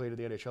Craig played in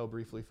the NHL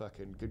briefly.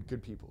 Fucking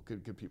good people,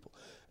 good people.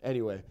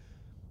 Anyway,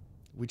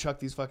 we chucked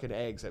these fucking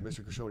eggs at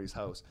Mr. Kashoni's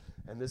house,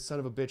 and this son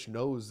of a bitch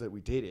knows that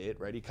we did it,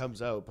 right? He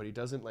comes out, but he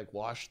doesn't like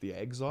wash the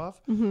eggs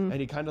off, and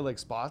he kind of like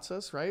spots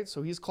us, right?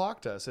 So he's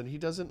clocked us, and he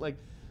doesn't like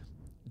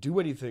do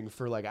anything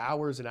for like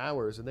hours and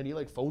hours, and then he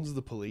like phones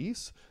the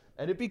police.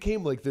 And it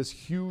became like this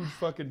huge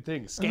fucking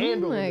thing,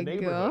 scandal in the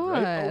neighborhood,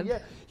 right? Oh God. yeah,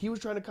 he was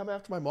trying to come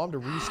after my mom to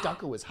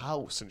re-stucco his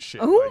house and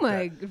shit. Oh like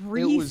my, that.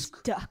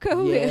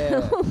 re-stucco?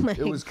 Yeah, Oh my it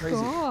was crazy.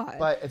 God.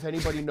 But if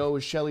anybody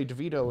knows Shelley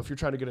DeVito, if you're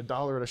trying to get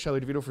 $1 at a Shelley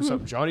DeVito for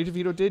something Johnny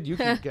DeVito did, you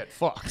can get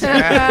fucked.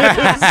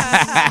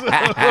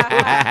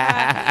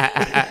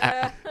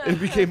 It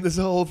became this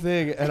whole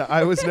thing, and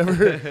I was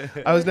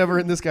never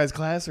in this guy's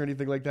class or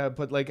anything like that.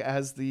 But like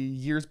as the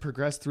years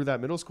progressed through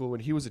that middle school, when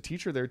he was a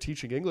teacher there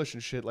teaching English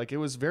and shit, like it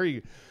was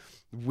very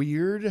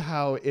weird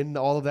how in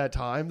all of that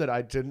time that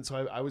I didn't.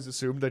 So I was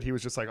assumed that he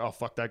was just like, oh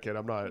fuck that kid,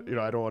 I'm not,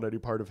 I don't want any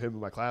part of him in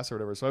my class or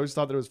whatever. So I always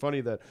thought that it was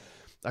funny that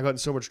I got in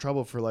so much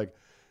trouble for like,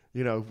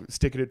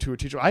 sticking it to a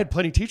teacher. I had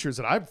plenty of teachers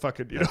that I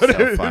fucking,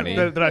 so funny.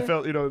 that I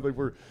felt, like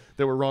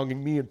they were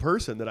wronging me in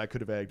person that I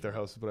could have egged their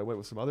houses, but I went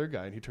with some other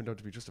guy and he turned out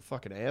to be just a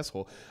fucking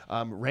asshole.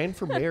 Ran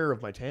for mayor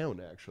of my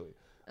town actually.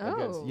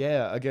 Oh.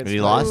 Against. And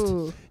he lost?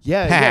 Ooh.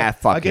 Yeah.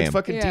 Fuck against him.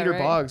 fucking Yeah, Dieter right.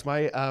 Boggs.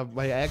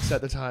 My ex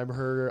at the time,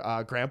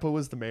 her grandpa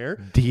was the mayor.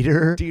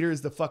 Dieter? Dieter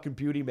is the fucking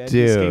beauty man. He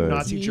Dude. escaped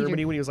Nazi Dieter.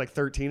 Germany when he was like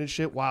 13 and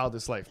shit.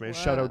 Wildest life, man.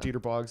 Shout Wow. out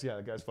Dieter Boggs. Yeah,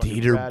 the guy's fucking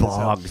Dieter rad as hell.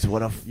 Boggs.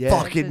 What a Yeah.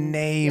 fucking That's a-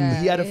 name.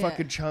 yeah. He had a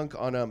fucking chunk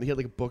on he had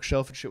like a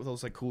bookshelf and shit with all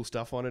this like cool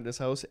stuff on it in his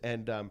house,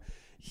 and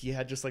he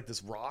had just like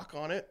this rock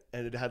on it,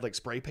 and it had like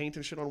spray paint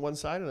and shit on one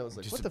side, and I was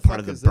like, Just what a the part fuck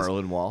of the is this?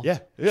 Berlin Wall. Yeah,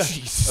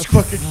 Jesus a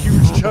fucking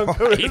huge chunk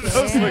of it. And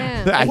I was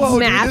Yeah. That's whoa,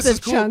 dude, this massive is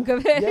cool. chunk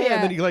of it. Yeah,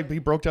 Yeah. and then he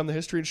broke down the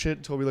history and shit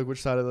and told me like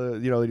which side of the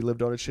that he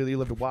lived on and shit. He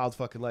lived a wild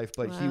fucking life,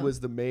 but he Wow. was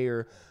the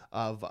mayor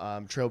of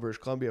Trail, British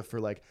Columbia for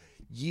like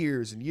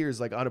years and years,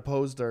 like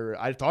unopposed, or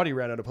I thought he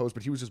ran unopposed,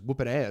 but he was just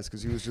whooping ass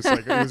because he was just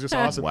like, he was just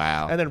awesome.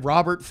 Wow. And then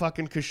Robert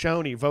fucking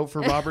Kashoni, vote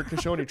for Robert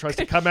Kashoni, tries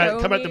to come at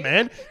the Kashoni.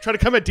 man, try to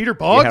come at Dieter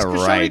Boggs. Yeah,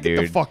 Kashoni, right, get dude.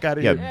 the fuck out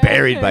of Yeah, here.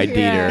 buried by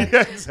Yeah. Dieter.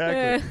 Yeah,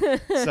 exactly.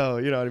 So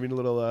you know what I mean, a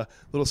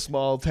little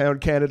small town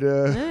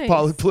Canada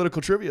Nice.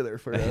 political trivia there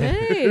for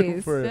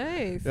Nice, for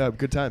nice. yeah,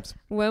 good times.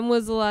 When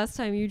was the last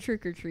time you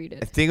trick or I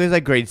treated? think it was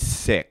like grade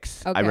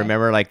 6. I Okay.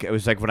 remember like it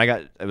was like when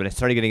I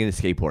started getting into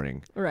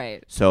skateboarding.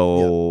 Right.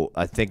 So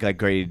I think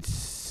like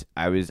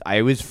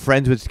I was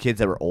friends with kids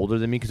that were older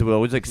than me because we would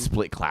always like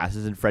split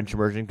classes in French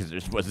immersion because there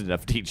just wasn't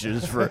enough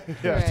teachers for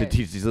Yeah. to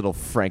teach these little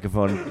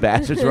francophone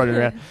bastards running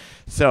around.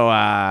 So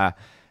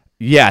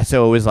yeah,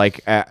 so it was like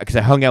because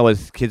I hung out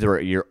with kids that were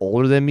a year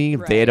older than me.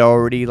 They had Right.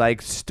 already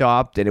like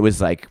stopped, and it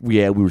was like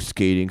we were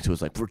skating, so it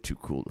was like we're too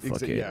cool to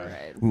fuck it. Yeah.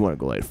 Right. We want to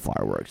go light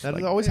fireworks. That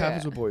Like, always Yeah.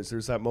 happens with boys.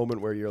 There's that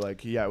moment where you're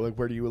like, yeah, like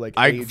where do you like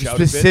I age out a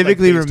bit,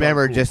 specifically like, based on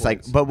remember cool just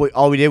like, points? but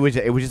all we did was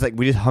it was just like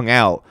we just hung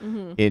out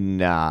Mm-hmm.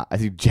 in I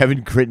think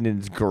Jevin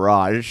Crittenden's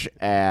garage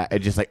and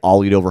just like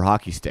ollied over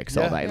hockey sticks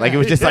all Yeah. night. Like it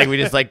was just like we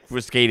just like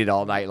were skated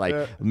all night, like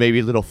Yeah. maybe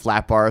a little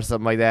flat bar or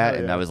something like that. Oh,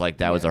 And yeah. I was like,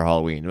 that was our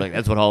Halloween. We're like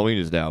that's what Halloween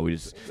is now. We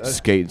just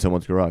skate in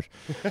someone's garage.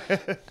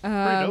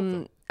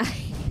 I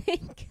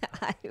think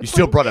You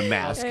still brought a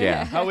mask,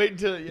 yeah. I'll wait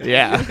until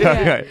Yeah.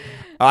 Yeah.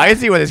 Oh, I can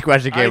see where this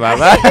question came up.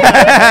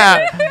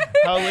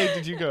 How late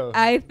did you go?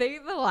 I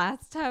think the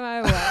last time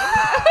I went,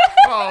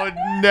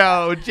 Oh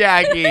no,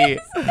 Jackie. it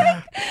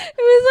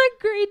was like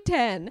grade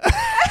 10.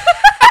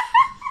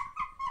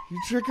 You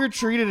trick or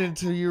treated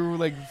until you were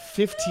like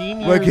 15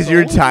 years What? Because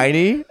you're old?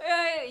 tiny.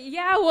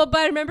 Yeah, well,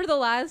 but I remember the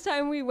last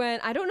time we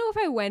went, I don't know if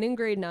I went in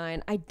grade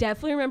 9. I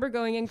definitely remember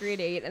going in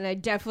grade 8, and I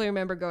definitely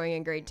remember going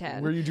in grade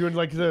 10. Were you doing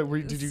like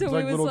did you So it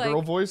like was little like-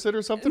 girl voice it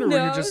or something, or no,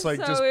 were you just like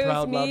so just it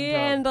proud, was loud, me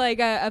and proud? and like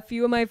a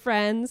few of my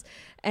friends,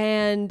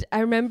 and I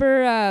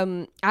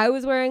remember I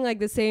was wearing like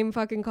the same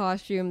fucking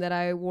costume that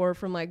I wore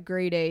from like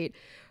grade 8.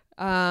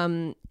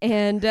 And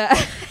at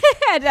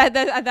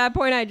that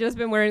point I'd just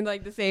been wearing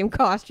like the same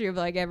costume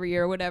like every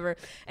year or whatever.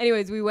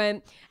 Anyways, we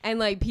went, and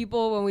like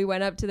people, when we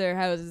went up to their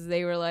houses,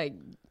 they were like,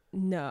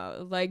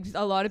 no, like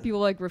a lot of people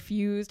like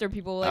refused, or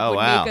people like Oh, would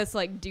wow. make us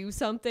like do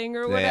something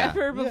or Yeah.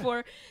 whatever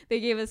before they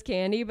gave us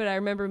candy. But I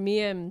remember me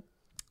and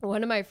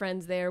one of my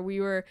friends there,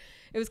 it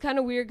was kind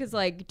of weird because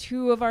like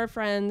two of our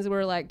friends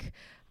were like,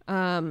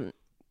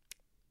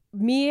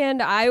 me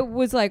and I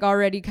was like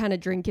already kind of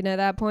drinking at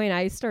that point.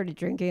 I started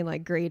drinking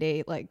like grade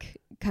 8, like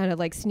kind of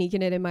like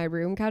sneaking it in my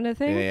room kind of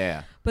thing.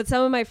 Yeah. But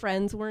some of my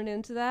friends weren't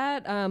into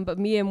that. But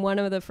me and one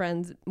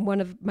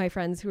of my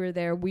friends who were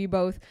there, we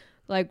both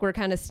like were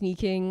kind of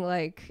sneaking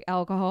like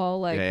alcohol,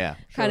 like Yeah.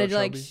 kind of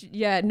Shelby?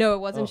 like no, it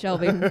wasn't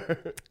Shelby.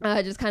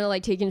 Just kind of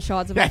like taking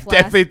shots of a I flask.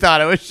 definitely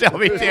thought it was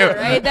Shelby too. Yeah,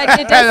 right? It does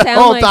the sound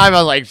whole like- time I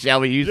was like,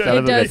 Shelby, you son It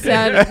of a does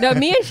bitch. sound. No,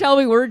 me and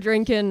Shelby were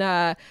drinking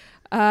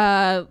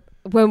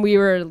when we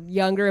were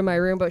younger in my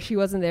room, but she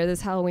wasn't there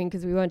this Halloween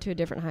because we went to a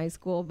different high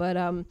school. But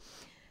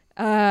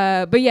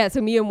yeah,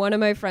 so me and one of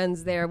my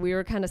friends there, we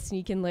were kind of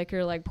sneaking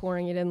liquor, like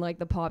pouring it in like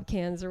the pop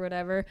cans or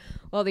whatever.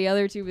 While the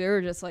other two, they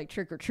were just like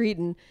trick or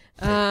treating.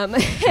 I remember.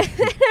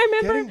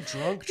 Getting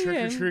drunk trick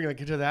or treating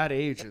like to that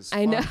age is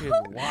I know. fucking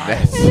wild.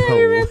 That's And I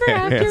remember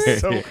hilarious. after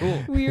So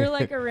cool. we were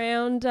like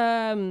around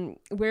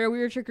where we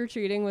were trick or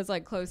treating was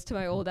like close to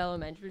my old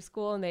elementary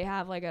school, and they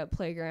have like a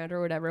playground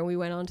or whatever. And we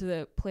went onto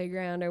the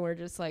playground and we're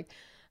just like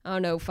I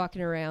don't know,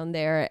 fucking around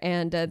there.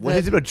 And What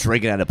is it about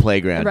drinking on a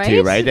playground Right?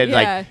 too, right? That, Yeah.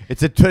 like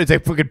it's a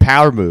fucking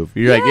power move.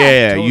 You're like,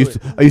 Yeah.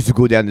 Totally. I used to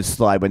go down this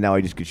slide, but now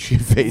I just get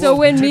shit faced. So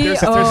when me,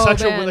 There's oh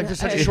such man, there's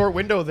such a I- short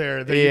window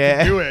there that you Yeah.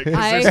 can do it. 'Cause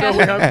I- there's no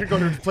way I'm gonna go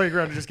to the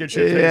playground and just get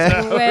shit Yeah.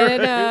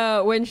 faced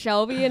out. when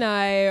Shelby and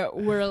I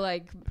were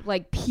like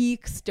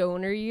peak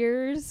stoner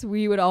years,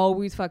 we would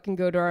always fucking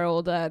go to our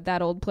old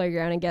that old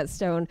playground and get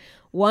stoned.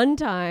 One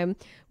time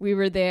we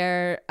were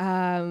there,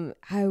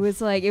 it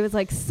was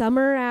like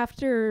summer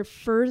after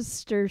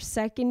first or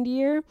second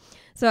year,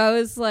 so I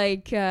was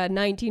like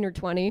 19 or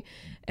 20,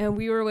 and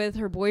we were with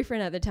her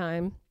boyfriend at the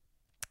time.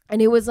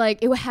 And it was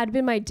like, it had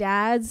been my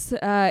dad's,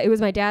 it was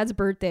my dad's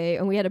birthday,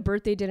 and we had a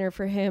birthday dinner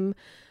for him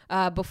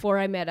before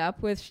I met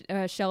up with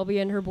Shelby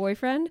and her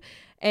boyfriend.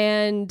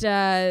 And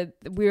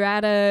we were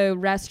at a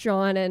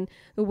restaurant, and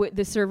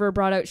the server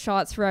brought out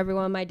shots for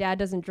everyone. My dad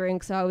doesn't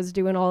drink, so I was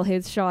doing all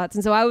his shots.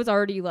 And so I was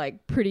already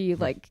like pretty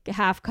like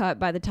half cut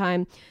by the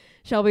time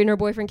Shelby and her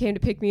boyfriend came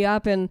to pick me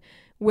up. And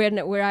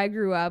where I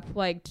grew up,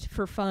 like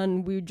for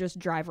fun, we would just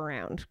drive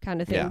around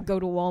kind of thing, Yeah. go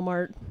to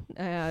Walmart,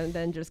 and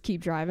then just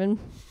keep driving.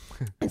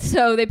 And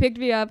so they picked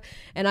me up,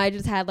 and I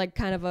just had like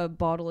kind of a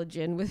bottle of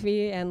gin with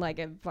me and like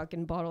a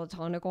fucking bottle of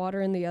tonic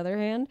water in the other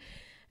hand.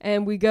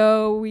 And we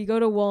go to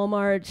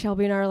Walmart.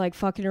 Shelby and I are like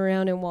fucking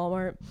around in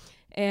Walmart,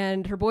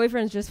 and her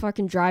boyfriend's just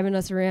fucking driving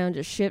us around,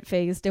 just shit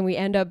faced. And we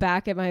end up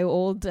back at my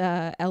old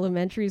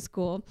elementary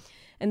school,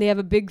 and they have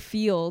a big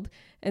field.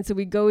 And so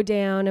we go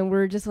down, and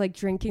we're just like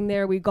drinking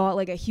there. We got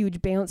like a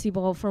huge bouncy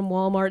ball from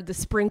Walmart. The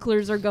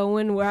sprinklers are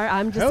going where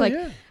I'm just Hell like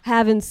yeah.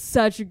 having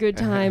such a good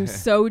time,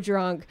 so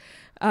drunk.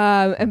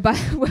 And by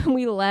when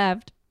we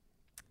left,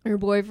 her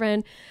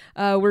boyfriend,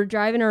 we're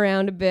driving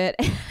around a bit.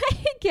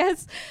 I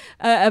guess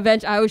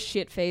eventually I was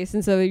shit faced,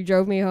 and so he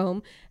drove me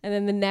home. And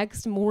then the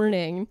next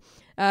morning,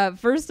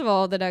 first of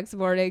all, the next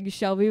morning,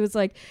 Shelby was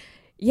like,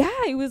 yeah,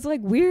 it was like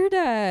weird.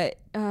 I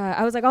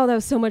was like, oh, that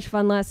was so much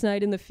fun last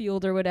night in the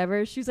field or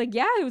whatever. She was like,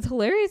 yeah, it was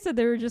hilarious that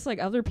there were just like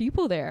other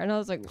people there. And I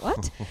was like,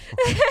 what?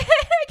 I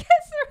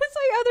guess there was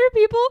like other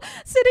people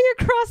sitting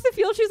across the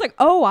field. She was like,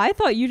 oh, I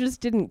thought you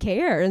just didn't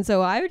care. And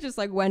so I just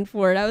like went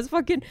for it. I was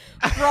fucking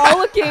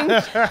frolicking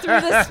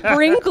through the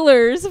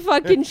sprinklers,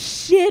 fucking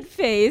shit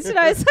faced. And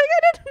I was like,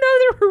 I didn't know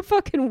there were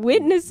fucking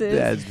witnesses.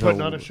 That's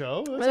Putting on a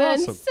show. That's But then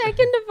awesome.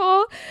 second of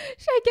all,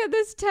 I get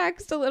this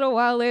text a little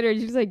while later, and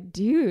she's like,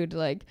 dude,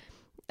 like,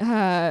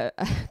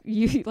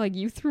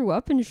 you threw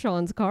up in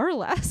Sean's car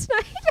last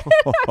night.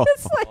 And I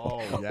was like,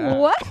 Oh, yeah.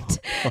 what?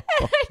 And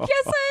I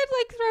guess I had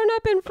like thrown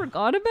up and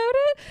forgot about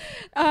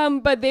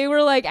it. But they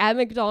were like at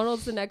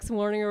McDonald's the next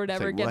morning or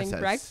whatever, like, getting what's that?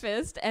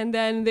 breakfast, and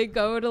then they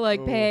go to like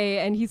Oh. pay,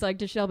 and he's like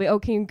to Shelby, oh,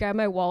 can you grab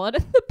my wallet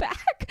in the back?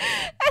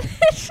 And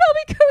then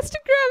Shelby goes to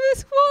grab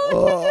his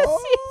wallet and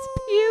just sees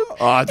puke.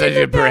 Oh, I thought in you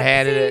the put her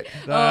hand in backseat. it.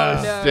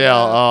 Oh, no, Still,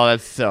 no. oh,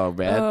 that's so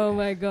bad. Oh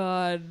my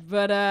god.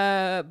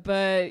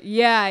 But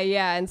yeah.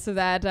 And so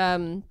that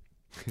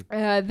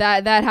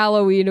that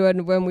Halloween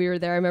when we were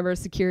there, I remember a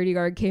security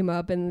guard came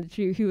up, and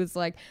he was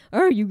like,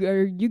 are you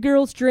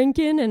girls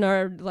drinking? And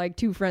our like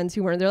two friends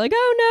who weren't, they're like,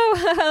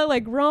 oh no,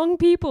 like wrong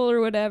people or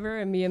whatever.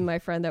 And me and my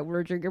friend that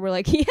were drinking were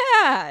like,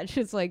 yeah,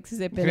 just like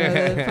zipping out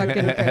of the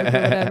fucking Coke or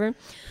whatever.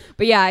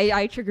 But yeah,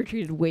 I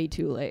trick-or-treated way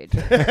too late.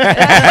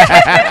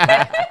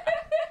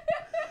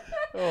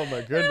 Oh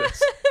my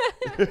goodness.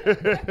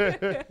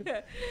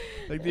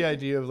 Like the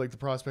idea of like the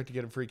prospect of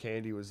getting free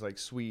candy was like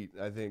sweet,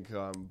 I think.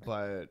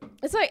 But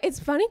It's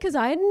funny because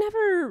I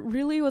never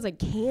really was a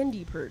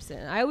candy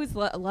person. I always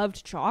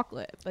loved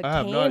chocolate, but I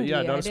have candy not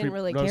I a didn't sweet,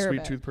 really not a care sweet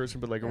about. tooth person,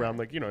 but like around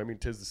like, I mean,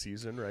 'tis the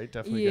season, right?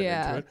 Definitely getting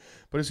Yeah. into it.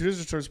 But as soon as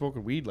I started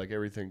smoking weed, like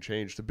everything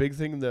changed. The big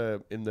thing in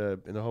the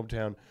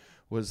hometown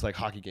was like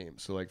hockey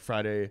games. So like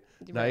Friday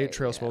night, Right,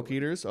 trail yeah. smoke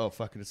eaters. Oh,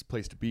 fucking, it's a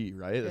place to be,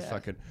 right? There's Yeah.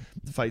 fucking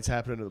fights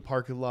happening in the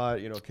parking lot.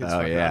 Kids Oh,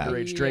 fucking yeah.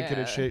 underage drinking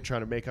and Yeah. shit, trying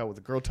to make out with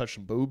a girl,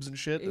 touching boobs and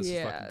shit. This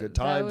is fucking good that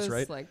times, was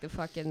right? like the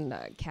fucking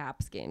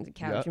Caps games, the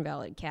Cowichan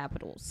Valley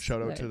Capitals. Shout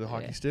out Like, to the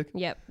hockey yeah. stick.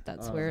 Yep,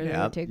 that's where they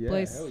yeah. would take Yeah,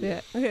 place. hell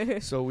Yeah.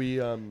 So we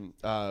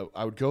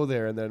I would go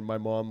there, and then my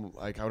mom,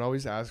 like, I would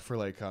always ask for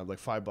like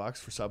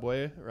 $5 for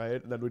Subway,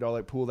 right? And then we'd all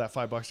like pool that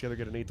 $5 together,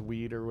 get an eighth of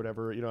weed or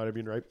whatever, you know what I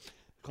mean, right?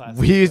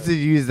 Classic, We used to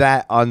use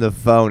that on the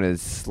phone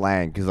as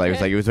slang because like,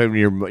 it was when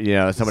someone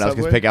else could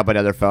Subway? pick up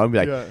another phone, be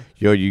like, Yeah.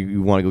 yo,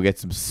 you want to go get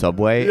some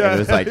Subway? Yeah. And it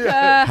was like,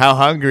 how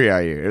hungry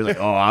are you? It was like,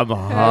 oh, I'm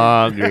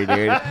hungry,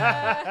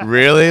 dude.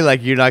 Really?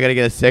 Like, you're not gonna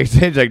get a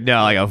 6-inch? Like,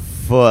 no, like a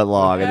foot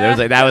long. And there was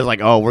like, that was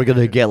like, oh, we're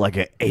gonna get like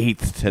an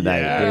eighth tonight,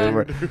 Yeah.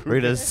 dude.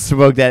 We're gonna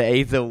smoke that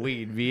eighth of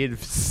weed. Me and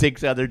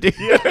 6 other dudes.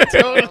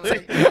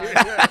 Totally.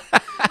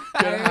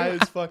 Get high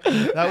as fuck.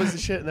 That was the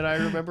shit. And then I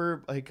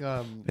remember like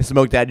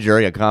Smoke that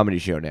during a comedy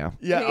show now.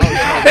 yeah,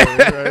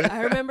 right?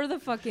 I remember the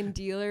fucking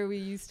dealer we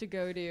used to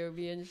go to,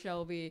 me and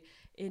Shelby,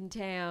 in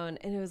town,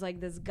 and it was like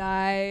this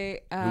guy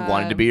Who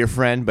wanted to be your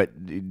friend, but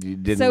you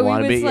didn't so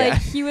want to he was be. like Yeah.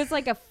 he was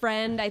like a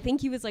friend. I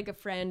think he was like a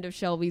friend of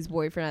Shelby's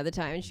boyfriend at the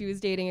time, and she was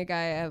dating a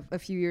guy a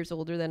few years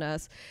older than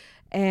us.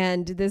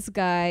 And this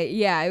guy,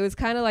 yeah, it was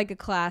kind of like a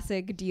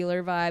classic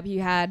dealer vibe. He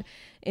had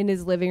in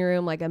his living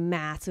room like a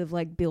massive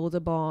like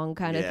Build-A-Bong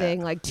kind of Yeah.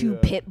 thing, like two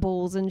pit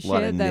bulls and shit. A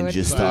lot of that would,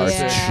 ninja stars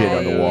and shit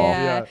on the wall.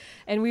 Yeah.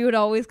 And we would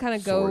always kind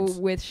of go Swords.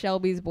 with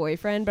Shelby's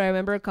boyfriend. But I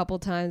remember a couple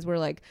times where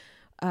like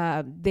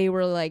they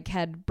were like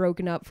had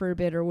broken up for a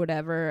bit or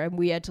whatever, and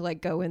we had to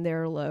like go in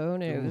there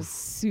alone. And it was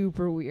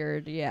super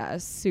weird. Yeah,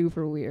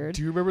 super weird.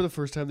 Do you remember the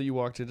first time that you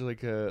walked into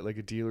like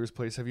a dealer's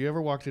place? Have you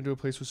ever walked into a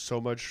place with so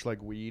much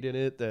like weed in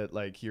it that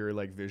like your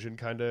like vision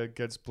kind of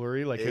gets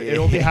blurry? Like it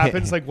only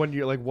happens like when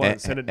you're like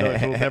once, and it'll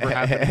never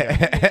happen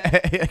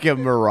again. Like a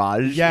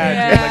mirage.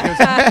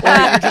 Yeah,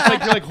 or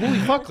you're like holy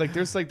fuck, like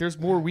there's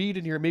more weed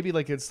in here. Maybe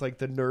like it's like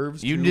the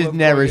nerves. You too, just of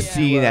never going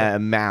see into, that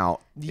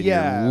amount in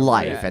Yeah, your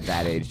life yeah. at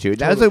that age, too.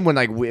 That was like when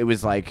like it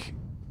was like.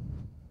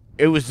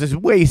 It was just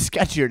way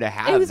sketchier to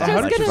have. I was that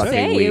just much gonna fucking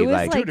say weed. it was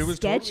like Dude, it was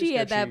totally sketchy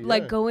at that, sketchy,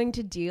 like yeah. going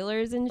to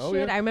dealers and Oh,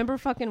 shit. yeah. I remember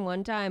fucking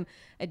one time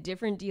a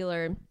different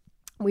dealer.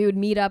 We would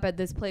meet up at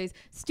this place,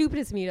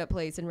 stupidest meetup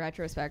place in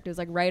retrospect. It was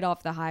like right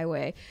off the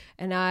highway,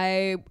 and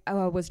I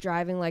was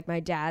driving like my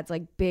dad's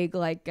like big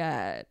like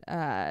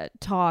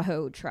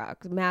Tahoe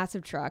truck,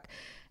 massive truck,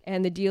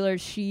 and the dealer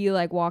she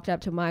like walked up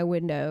to my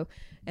window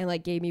and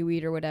like gave me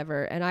weed or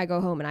whatever, and I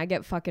go home and I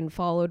get fucking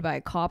followed by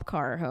a cop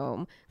car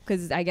home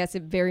because I guess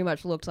it very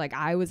much looked like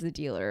I was the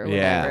dealer or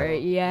Yeah. whatever.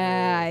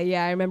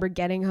 Yeah. I remember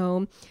getting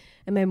home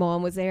and my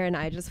mom was there, and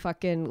I just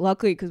fucking,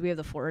 luckily because we have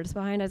the forest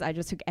behind us, I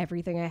just took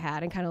everything I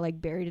had and kind of like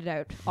buried it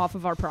out off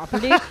of our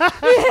property. Yeah,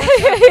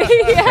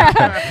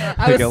 I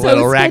Like was a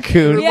little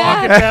raccoon.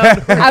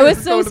 Yeah. I was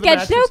so Going to the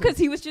sketched out mattresses. because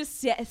he was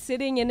just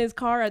sitting in his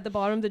car at the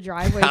bottom of the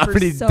driveway How for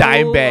many so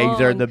dime bags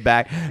are in long. the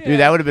back?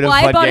 Dude, that would have been Well, a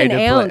I fun bought game an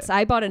to ounce. play.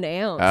 I bought an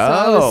ounce. Oh, so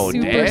I was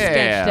super damn.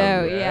 sketched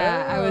out.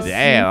 Yeah, I was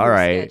Damn, super all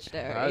right. sketched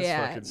out. That's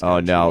yeah. fucking Oh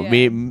no,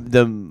 Yeah.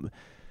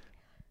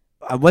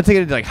 once I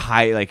get into like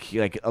high, like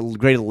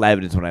grade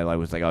 11 is when I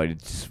was like, oh, I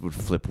just would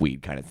flip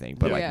weed kind of thing,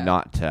 but like Yeah.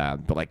 not,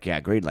 but like yeah,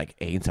 grade like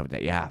 8 and stuff like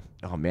that. Yeah.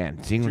 Oh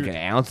man, seeing like Dude.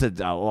 an ounce of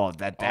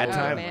that Oh,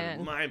 time,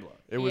 man. mind blowing.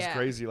 It was Yeah.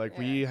 crazy. Like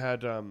we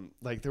had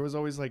like there was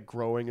always like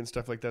growing and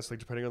stuff like that. So like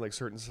depending on like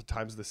certain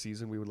times of the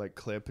season, we would like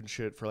clip and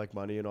shit for like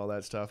money and all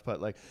that stuff.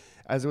 But like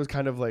as it was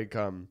kind of like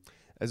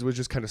as it was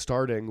just kind of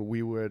starting,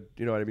 we would,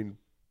 you know what I mean,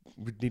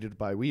 we needed to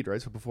buy weed,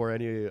 right? So before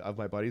any of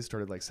my buddies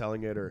started like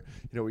selling it, or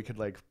you know, we could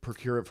like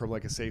procure it from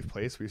like a safe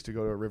place, we used to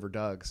go to River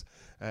Doug's.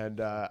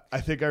 And I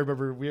think I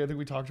remember I think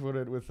we talked about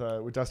it with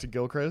Dustin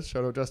Gilchrist.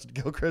 Shout out Dustin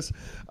Gilchrist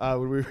when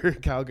we were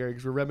in Calgary,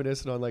 because we're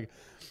reminiscing on like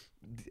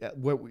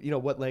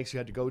what lengths you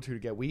had to go to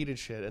get weed and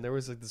shit. And there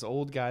was like this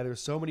old guy, there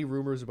was so many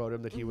rumors about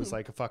him that he was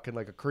like a fucking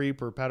like a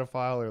creep or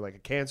pedophile or like a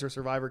cancer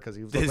survivor, because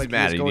he was This like is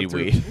mad. he You was need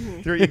going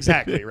weed. through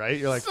exactly, right?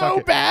 You're like, So fuck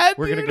it, bad,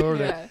 we're gonna dude. go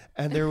over Yeah. there.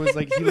 And there was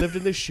like, he lived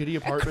in this shitty A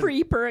apartment.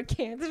 creeper, a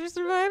cancer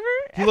survivor.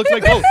 He looked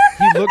like both.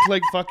 He looked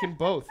like fucking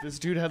both. This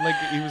dude had like,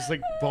 he was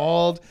like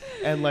bald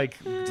and like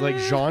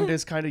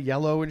jaundice, kind of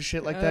yellow and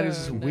shit like that. He was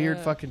just a weird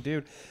no. fucking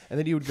dude. And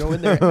then he would go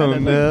in there. Oh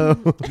and then,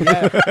 no.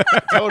 yeah,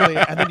 totally.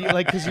 And then you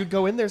like, because you'd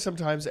go in there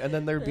sometimes, and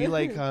then there'd be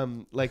like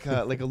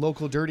a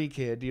local dirty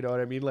kid. You know what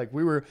I mean? Like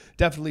we were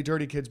definitely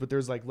dirty kids, but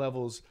there's like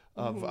levels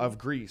of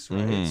grease,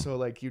 right? Mhm. So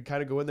like you'd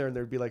kind of go in there, and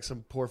there'd be like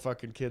some poor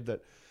fucking kid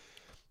that,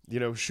 you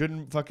know,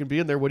 shouldn't fucking be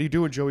in there. What are you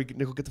doing, Joey?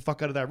 Nickel, get the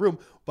fuck out of that room.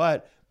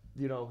 But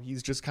you know,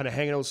 he's just kind of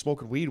hanging out,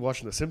 smoking weed,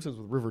 watching The Simpsons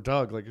with River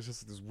Doug. Like, it's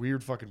just this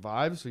weird fucking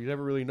vibe. So you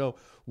never really know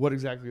what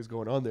exactly is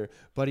going on there.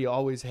 But he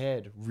always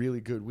had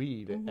really good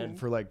weed and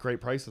for like great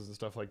prices and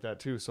stuff like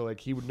that too. So like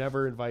he would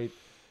never invite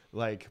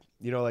like,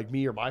 you know, like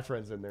me or my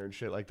friends in there and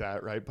shit like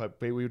that, right? But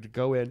we would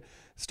go in,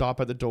 stop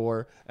at the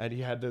door, and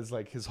he had this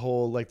like his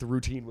whole like the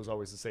routine was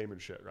always the same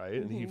and shit, right?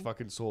 And he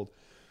fucking sold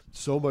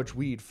so much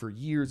weed for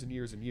years and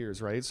years and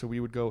years, right? So we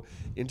would go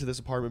into this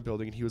apartment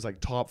building, and he was like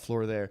top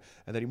floor there,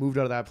 and then he moved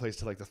out of that place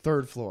to like the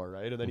third floor,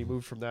 right? And then he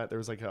moved from that. There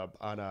was like a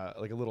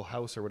little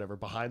house or whatever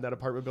behind that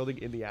apartment building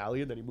in the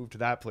alley, and then he moved to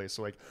that place.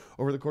 So like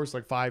over the course of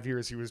like 5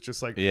 years, he was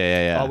just like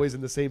Yeah. always in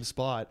the same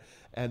spot.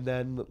 And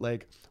then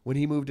like when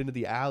he moved into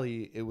the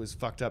alley, it was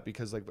fucked up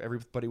because like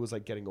everybody was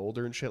like getting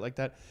older and shit like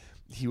that.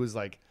 He was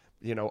like,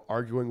 you know,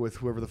 arguing with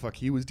whoever the fuck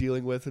he was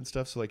dealing with and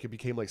stuff. So like it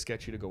became like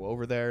sketchy to go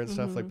over there and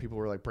stuff. Like people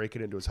were like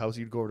breaking into his house.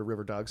 You'd go over to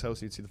River Doug's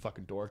house, and you'd see the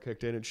fucking door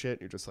kicked in and shit. And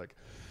you're just like,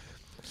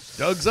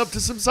 Doug's up to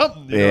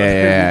something. You know?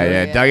 Yeah.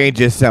 Yeah. Doug ain't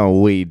just selling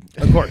weed.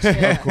 Of course, right?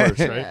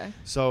 Yeah.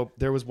 So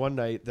there was one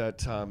night that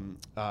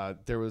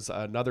there was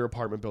another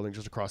apartment building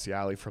just across the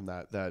alley from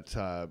that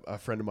a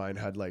friend of mine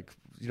had like,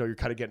 you know, you're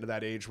kind of getting to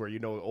that age where, you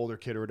know, an older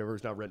kid or whatever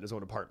is now renting his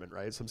own apartment,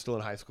 right? So I'm still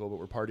in high school, but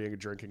we're partying and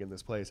drinking in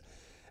this place.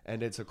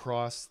 And it's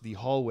across the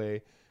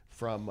hallway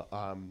from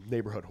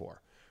Neighborhood Whore,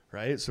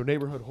 right? So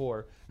Neighborhood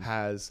Whore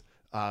has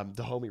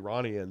the homie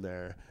Ronnie in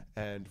there,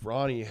 and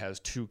Ronnie has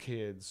 2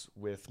 kids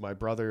with my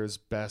brother's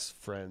best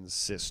friend's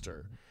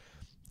sister.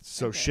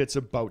 So shit's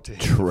about to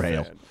hit the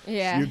Trail. fan.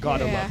 Yeah. You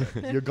gotta love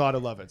it. You gotta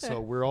love it. So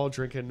we're all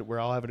drinking, we're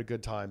all having a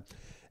good time.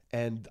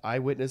 And I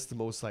witnessed the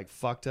most like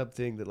fucked up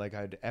thing that like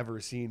I'd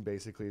ever seen,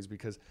 basically, is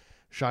because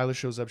Shyla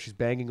shows up. She's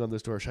banging on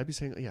this door. Should I be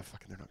saying? Yeah,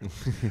 fucking, they're not.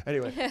 Gonna.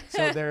 Anyway,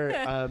 so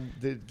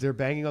they're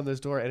banging on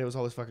this door, and it was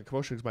all this fucking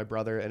commotion because my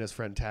brother and his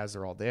friend Taz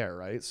are all there,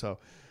 right? So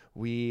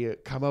we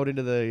come out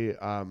into the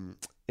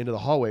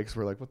hallway because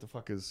we're like, what the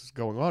fuck is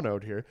going on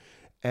out here?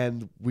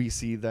 And we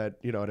see that,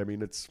 you know what I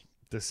mean? It's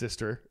the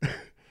sister,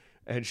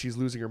 and she's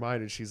losing her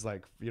mind, and she's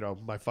like, you know,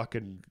 my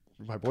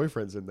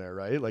boyfriend's in there,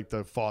 right? Like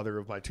the father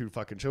of my 2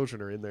 fucking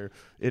children are in there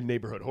in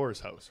neighborhood horror's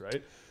house,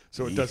 right?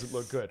 So it doesn't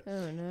look good.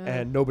 Oh, no.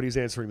 And nobody's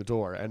answering the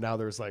door. And now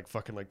there's like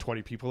fucking like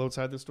 20 people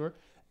outside this door.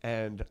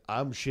 And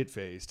I'm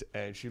shit-faced.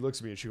 And she looks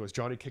at me and she goes,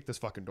 Johnny, kick this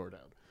fucking door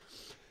down.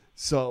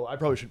 So I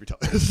probably shouldn't be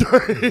telling this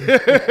story.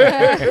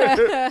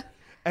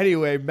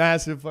 Anyway,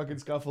 massive fucking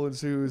scuffle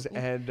ensues.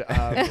 And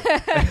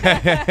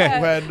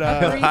when...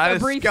 a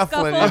brief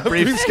scuffle? A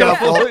brief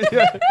scuffle.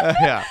 Yeah.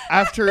 Yeah.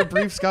 After a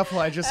brief scuffle,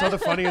 I just saw the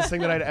funniest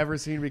thing that I'd ever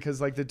seen because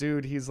like the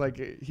dude, he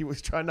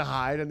was trying to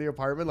hide in the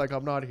apartment like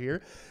I'm not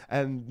here.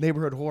 And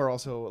Neighborhood Horror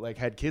also like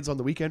had kids on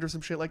the weekend or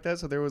some shit like that.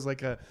 So there was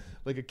like a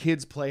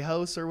kids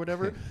playhouse or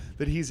whatever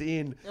that he's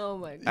in. Oh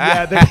my god.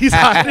 Yeah, that he's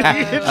hiding.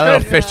 A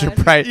little Fisher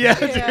Price. Yeah,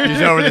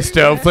 He's over the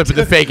stove flipping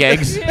the fake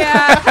eggs.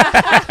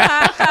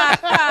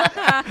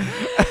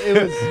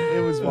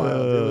 It was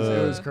wild.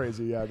 It was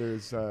crazy. Yeah,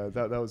 there's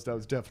that was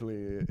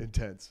definitely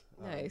intense.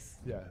 Nice.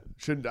 Yeah,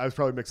 I was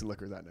probably mixing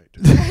liquor that night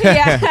too.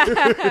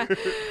 Yeah.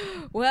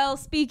 Well,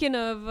 speaking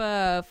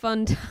of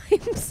fun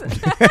times.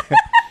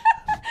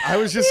 I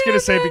was just gonna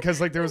say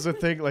because like there was a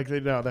thing like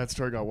that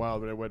story got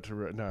wild, but I went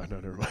to no,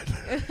 never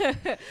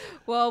mind.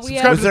 Well, we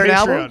Subscribe have. Was there an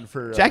Patreon album?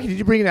 for, Jackie, did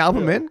you bring an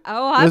album in?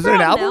 Oh, I Was there an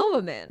brought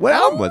album? in. What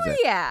album was it?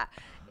 Yeah,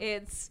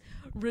 it's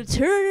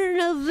Return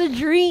of the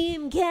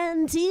Dream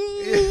Canteen.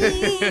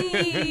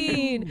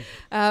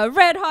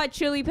 Red Hot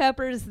Chili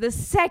Peppers, the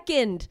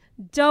second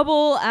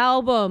double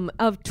album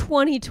of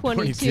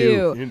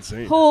 2022.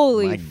 Insane.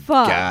 Holy My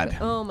fuck! God.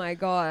 Oh my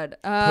god!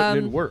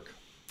 Putting in work.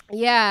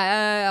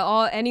 Yeah,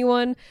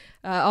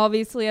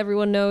 obviously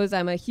everyone knows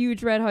I'm a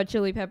huge Red Hot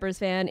Chili Peppers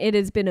fan. It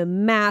has been a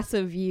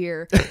massive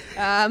year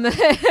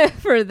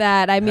for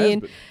that. I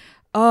mean,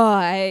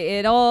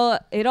 it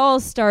all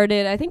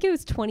started, I think it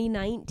was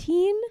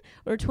 2019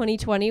 or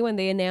 2020 when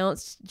they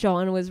announced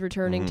John was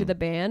returning to the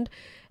band.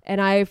 And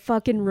I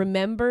fucking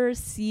remember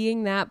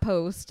seeing that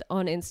post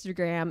on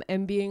Instagram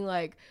and being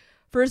like,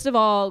 first of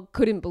all,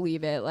 couldn't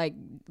believe it. Like,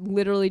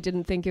 literally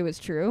didn't think it was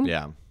true.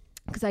 Yeah.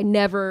 Because I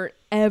never,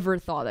 ever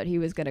thought that he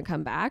was going to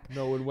come back.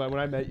 No, when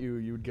I met you,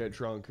 you would get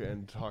drunk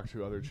and talk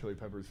to other Chili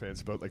Peppers fans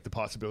about like the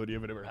possibility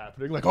of it ever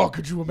happening. Like, oh,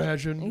 could you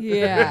imagine?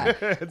 Yeah.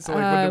 And so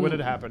like when it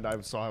happened, I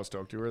saw how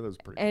stoked you were. That was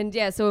pretty. And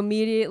yeah, so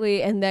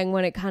immediately, and then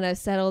when it kind of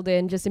settled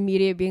in, just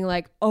immediately being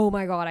like, oh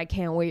my God, I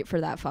can't wait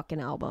for that fucking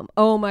album.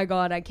 Oh my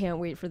God, I can't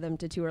wait for them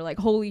to tour. Like,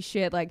 holy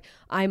shit, like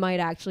I might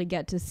actually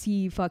get to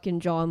see fucking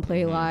John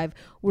play live.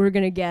 We're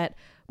going to get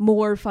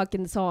more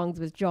fucking songs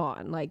with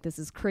John. Like, this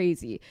is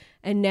crazy.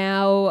 And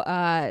now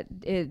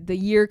the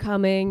year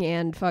coming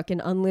and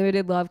fucking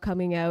Unlimited Love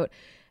coming out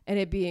and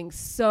it being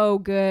so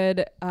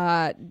good.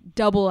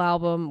 Double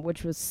album,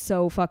 which was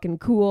so fucking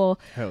cool.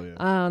 Hell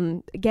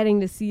yeah.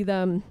 Getting to see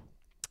them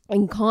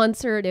in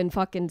concert in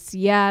fucking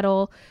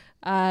Seattle.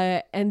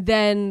 And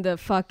then the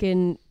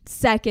fucking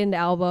second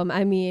album.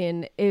 I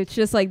mean, it's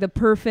just like the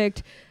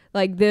perfect...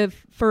 Like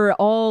for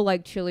all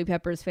like Chili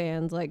Peppers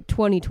fans, like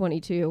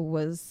 2022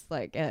 was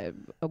like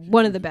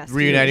one of the best.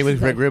 Reuniting years.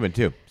 with Rick Rubin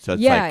too. So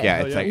it's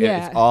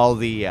it's all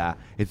the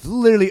it's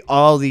literally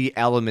all the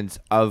elements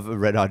of a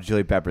Red Hot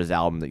Chili Peppers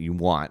album that you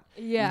want.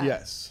 Yeah.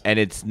 Yes. And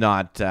it's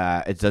not.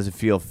 It doesn't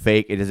feel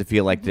fake. It doesn't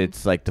feel like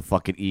it's like the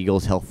fucking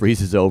Eagles. Hell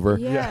freezes over.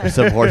 Yeah. Or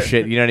some horse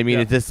shit. You know what I mean?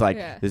 Yeah. It's just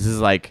like this is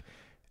like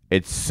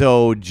it's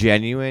so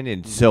genuine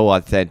and so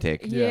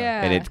authentic.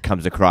 Yeah. And it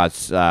comes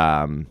across.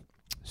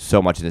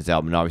 So much in this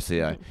album, and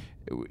obviously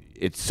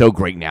it's so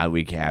great now that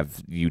we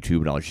have YouTube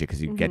and all that shit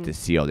because you get to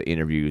see all the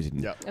interviews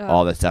and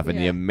all that stuff, and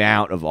the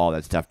amount of all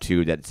that stuff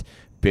too that's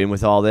been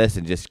with all this,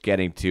 and just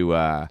getting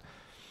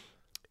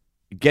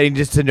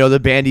just to know the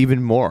band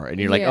even more,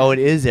 and you're like, oh, it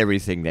is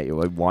everything that you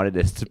wanted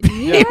this to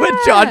be.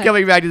 With John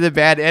coming back to the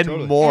band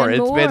and more,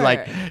 And it's been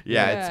like,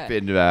 Yeah. it's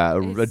been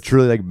a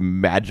truly like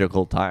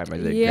magical time. I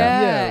think.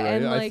 Yeah. Right.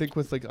 and, I like- think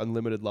with like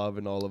Unlimited Love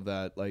and all of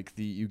that, like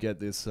you get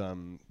this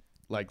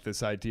like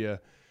this idea.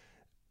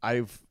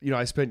 I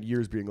spent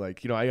years being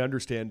like, I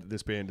understand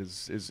this band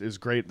is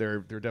great.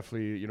 They're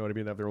definitely, you know what I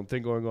mean, they have their own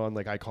thing going on,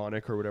 like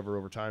iconic or whatever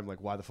over time.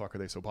 Like, why the fuck are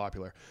they so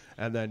popular?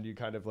 And then you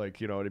kind of like,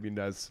 you know what I mean,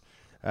 as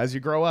you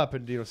grow up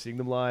and seeing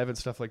them live and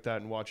stuff like that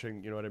and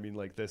watching, you know what I mean,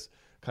 like this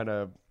kind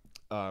of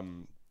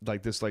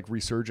like this like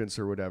resurgence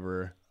or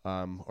whatever,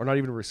 or not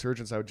even a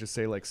resurgence. I would just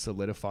say like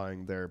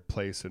solidifying their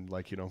place in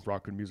like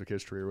rock and music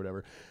history or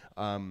whatever.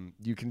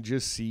 You can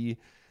just see.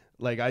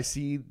 Like, I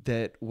see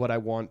that what I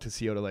want to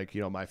see out of, like,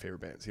 my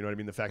favorite bands. You know what I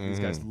mean? The fact that these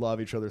guys love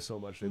each other so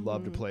much. They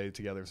love to play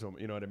together. So,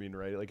 you know what I mean,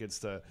 right? Like,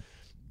 it's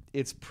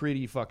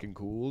pretty fucking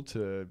cool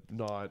to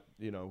not,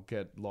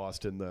 get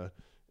lost in the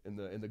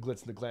the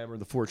glitz and the glamour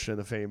and the fortune and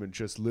the fame, and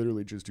just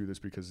literally just do this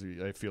because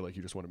I feel like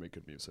you just want to make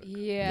good music.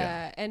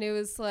 Yeah, and it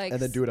was like,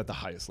 and then do it at the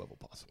highest level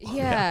possible.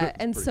 Yeah,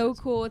 and so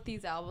cool with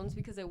these albums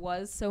because it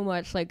was so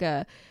much like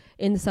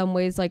in some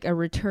ways like a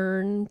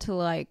return to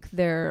like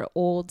their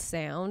old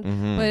sound,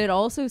 but it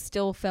also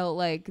still felt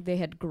like they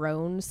had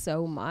grown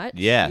so much.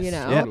 Yes, you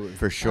know, yeah,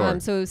 for sure.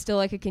 So it was still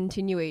like a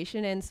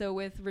continuation, and so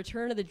with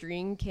Return of the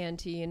Dream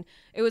Canteen,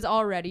 it was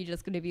already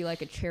just going to be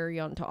like a cherry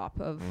on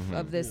top of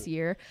this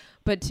year.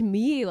 But to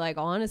me, like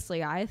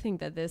honestly, I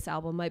think that this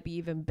album might be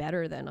even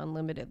better than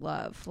Unlimited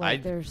Love.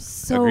 Like there's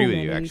so agree with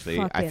many you.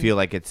 Actually, I feel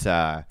like it's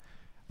a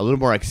little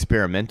more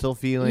experimental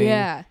feeling.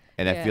 Yeah.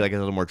 And I feel like it's a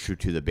little more true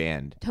to the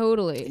band.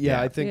 Totally. Yeah,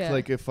 I think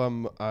like if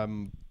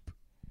I'm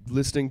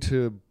listening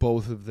to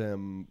both of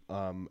them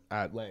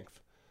at length,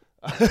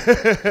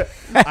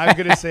 I'm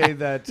gonna say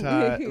that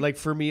like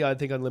for me, I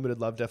think Unlimited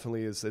Love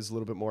definitely is a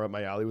little bit more up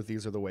my alley with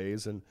These Are the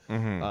Ways, and you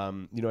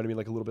know what I mean,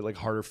 like a little bit like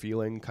harder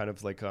feeling, kind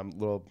of like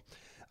little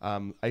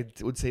I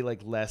would say like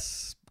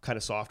less kind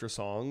of softer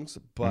songs,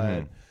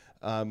 but.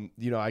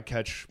 You know, I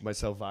catch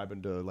myself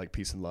vibing to like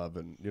Peace and Love,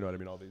 and you know what I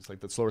mean, all these like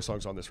the slower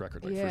songs on this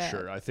record, like for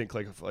sure. I think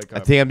like I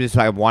think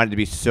I wanted to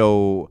be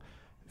so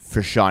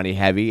for Shawnee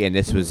heavy, and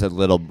this was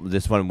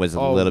this one was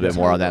a little bit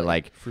more on that,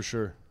 like for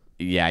sure.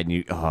 Yeah, I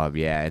knew. Oh,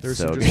 yeah, it's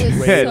so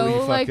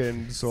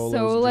good.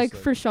 So like, like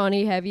for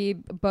Shawnee heavy,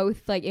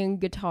 both like in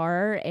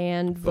guitar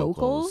and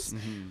vocals.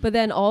 But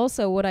then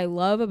also, what I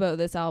love about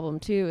this album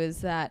too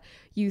is that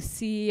you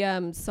see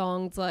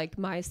songs like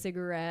My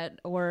Cigarette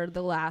or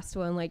the last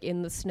one, like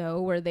In the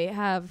Snow, where they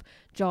have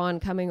John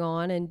coming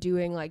on and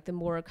doing like the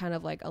more kind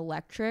of like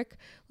electric,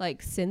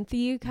 like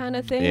synthy kind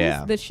of things.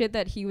 Yeah. The shit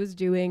that he was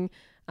doing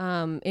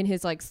in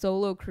his like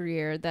solo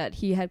career that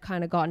he had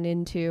kind of gotten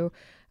into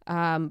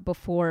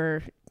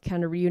before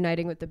kind of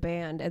reuniting with the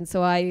band. And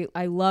so I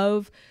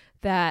love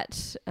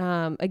that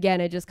again,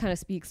 it just kind of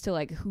speaks to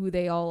like who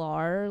they all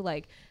are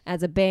like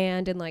as a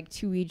band and like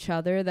to each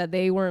other, that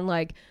they weren't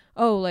like,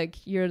 oh, like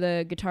you're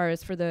the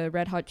guitarist for the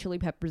Red Hot Chili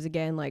Peppers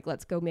again, like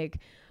let's go make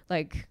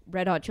like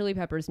Red Hot Chili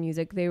Peppers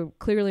music. They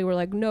clearly were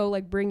like, no,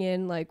 like bring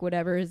in like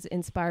whatever is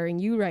inspiring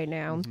you right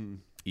now.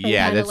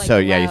 Yeah, that's like so.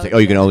 Yeah, you say, oh,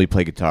 you can only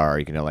play guitar.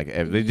 You can like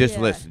just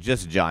listen.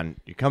 Just John,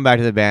 you come back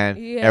to the band.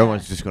 Yeah.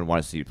 Everyone's just going to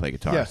want to see you play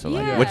guitar. So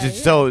like, which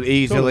is so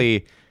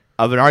easily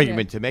of an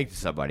argument to make to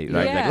somebody.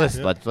 Right? Like,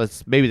 listen,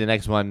 let's maybe the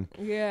next one.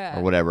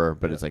 Or whatever.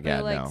 But it's like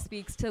it like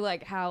speaks to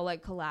like how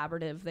like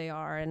collaborative they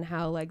are and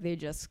how like they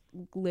just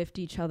lift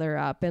each other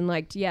up, and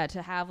like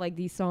to have like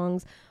these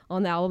songs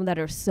on the album that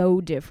are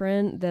so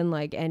different than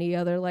like any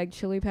other like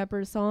Chili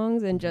Peppers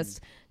songs, and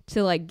just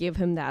to like give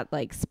him that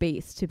like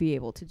space to be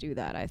able to do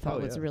that, I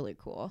thought was really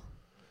cool.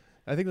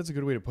 I think that's a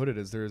good way to put it,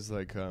 is there's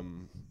like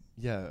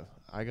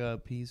I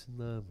got peace and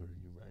love for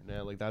you right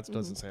now, like that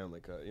doesn't sound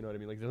like you know what I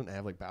mean, like they don't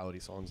have like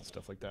ballady songs and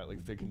stuff like that,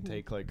 like they can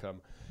take like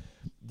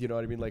you know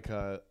what I mean, like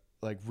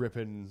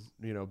ripping,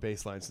 you know,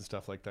 bass lines and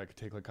stuff like that could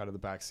take like kind of the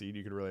back seat.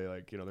 You could really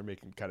like, you know, they're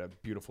making kind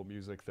of beautiful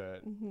music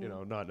that you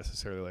know, not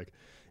necessarily like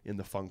in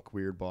the funk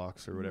weird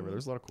box or whatever.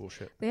 There's a lot of cool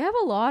shit. They have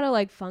a lot of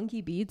like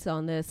funky beats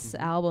on this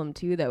album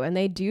too, though, and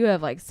they do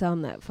have like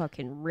some that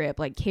fucking rip.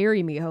 Like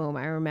Carry Me Home,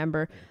 I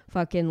remember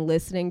fucking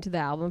listening to the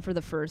album for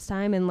the first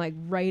time, and like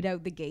right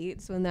out the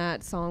gates when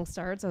that song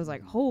starts, I was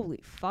like,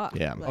 holy fuck.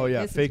 Yeah.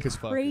 Like, Fake as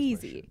Fuck.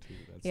 Crazy.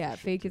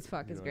 Fake as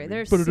Fuck is great.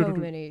 There's so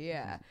many.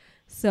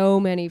 So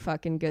many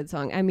fucking good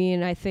songs. I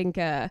mean, I think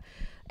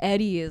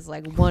Eddie is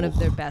like one of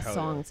their best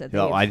songs that they've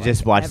I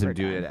just watched them ever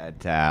do done.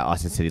 it at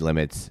Austin City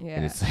Limits,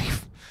 and it's like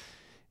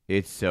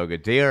it's so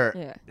good. They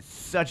are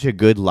such a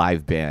good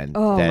live band.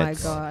 Oh my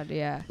god,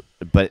 yeah.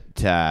 But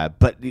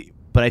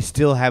I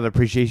still have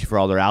appreciation for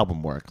all their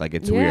album work. Like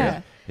it's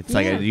weird. It's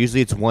like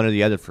usually it's one or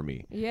the other for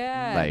me.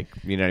 Yeah. Like,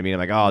 you know what I mean? I'm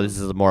like, oh, this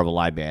is more of a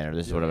live band or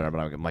this is whatever. But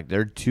I'm like,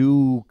 they're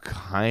two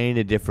kind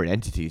of different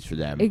entities for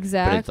them.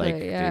 Exactly. But it's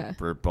like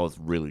they're both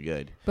really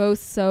good. Both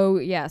so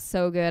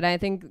good. I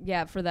think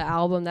for the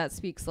album that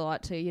speaks a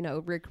lot to, you know,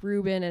 Rick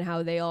Rubin and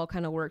how they all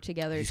kind of work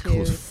together. He's too.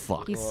 Cool as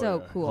fuck. He's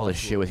so cool. All the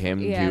shit with him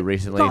too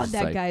recently. God,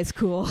 that guy's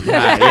cool.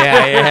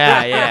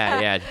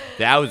 Yeah.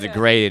 That was a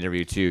great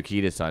interview too.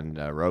 Kiedis on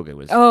Rogan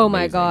was. Oh amazing.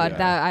 my god,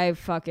 that I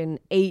fucking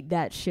ate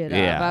that shit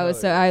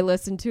up. I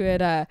listened to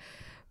it.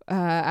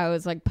 I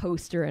was like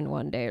postering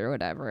one day or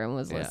whatever and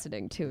was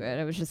listening to it.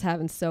 I was just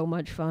having so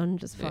much fun,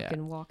 just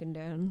fucking walking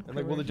down. And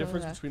like, well, the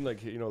difference between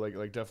like, you know, like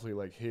definitely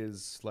like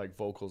his like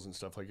vocals and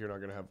stuff, like you're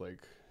not gonna have like,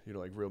 you know,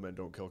 like Real Men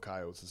Don't Kill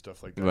Coyotes and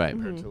stuff like that, right?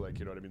 Compared to like,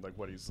 you know what I mean, like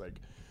what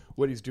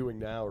he's doing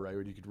now, right?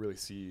 When you could really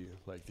see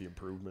like the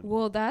improvement.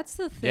 Well, that's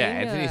the thing. Yeah,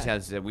 Anthony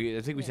sounds.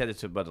 I think we said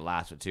this about the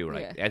last one too.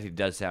 Right? Anthony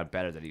does sound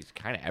better than he's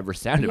kind of ever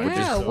sounded, which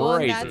is crazy. Well,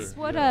 that's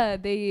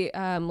what they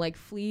like.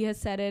 Flea has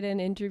said it in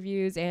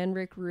interviews, and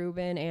Rick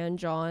Rubin and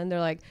John. They're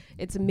like,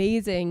 it's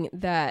amazing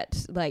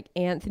that like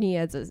Anthony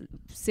as a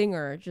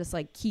singer just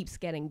like keeps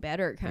getting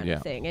better, kind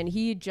of thing. And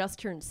he just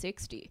turned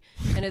 60,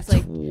 and it's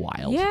like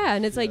wild. Yeah,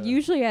 and it's like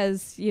usually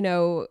as you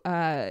know.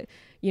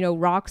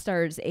 rock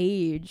stars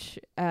age,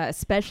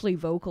 especially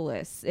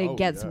vocalists, it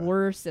gets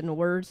worse and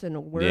worse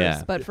and worse.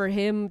 Yeah. But for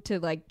him to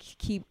like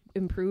keep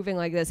improving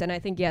like this, and I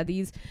think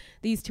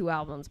these two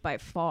albums by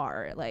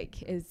far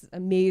like is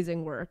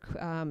amazing work,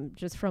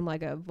 just from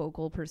like a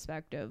vocal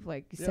perspective.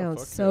 Like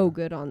sounds so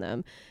good on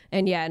them.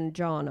 And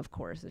John, of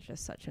course, is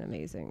just such an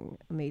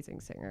amazing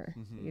singer.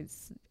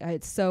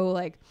 It's so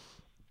like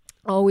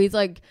always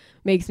like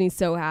makes me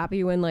so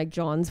happy when like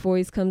John's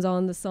voice comes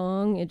on the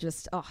song. It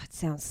just it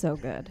sounds so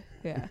good.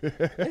 Yeah.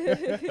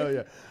 Oh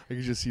yeah, I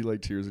can just see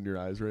like tears in your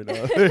eyes right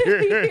now.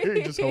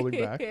 You're just holding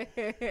back.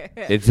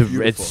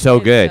 It's so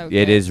good.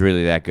 It is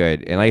really that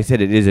good. And like I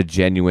said, it is a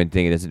genuine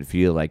thing. It doesn't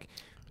feel like,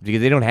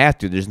 because they don't have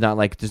to. There's not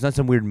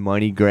some weird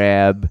money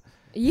grab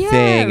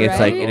thing. It's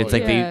like, and it's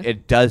like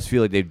it does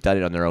feel like they've done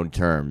it on their own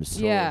terms.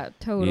 Yeah,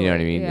 totally. You know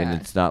what I mean? Yeah.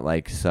 And it's not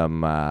like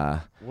some.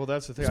 Well,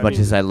 that's the thing. As much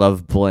as I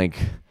love Blink.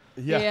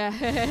 Yeah.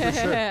 For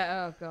sure.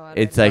 Oh god.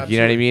 It's like, you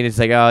know what I mean? It's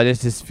like, oh,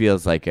 this just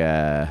feels like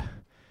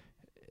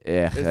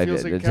yeah,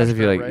 it doesn't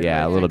feel like, right?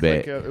 a little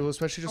bit. Like,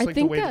 especially just like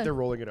the way that they're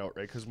rolling it out,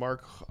 right? Because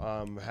Mark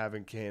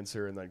having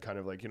cancer, and then kind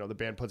of like, the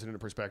band puts it into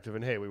perspective,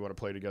 and hey, we want to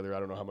play together. I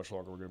don't know how much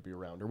longer we're going to be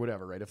around or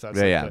whatever, right? If that's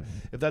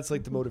if that's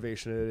like the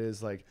motivation, and it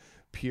is like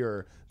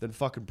pure, then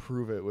fucking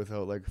prove it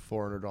without like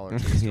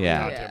 $400.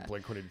 Yeah.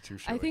 Blink-182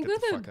 shit. I think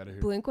with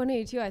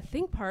Blink-182, I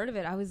think part of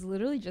it, I was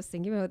literally just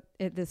thinking about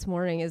it this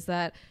morning, is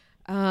that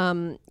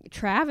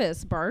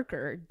Travis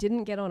Barker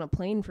didn't get on a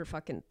plane for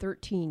fucking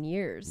 13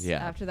 years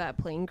after that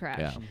plane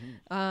crash.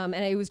 Yeah. And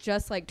it was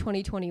just like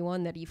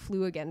 2021 that he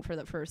flew again for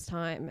the first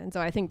time. And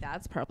so I think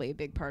that's probably a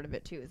big part of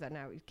it too, is that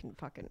now he can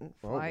fucking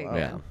fly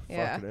again.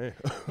 Yeah.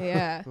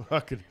 Yeah.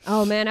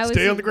 Oh man, I was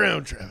stay on the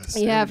ground, Travis.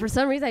 Yeah, for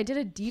some reason I did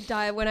a deep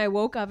dive when I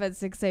woke up at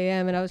 6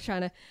 a.m. and I was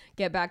trying to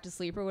get back to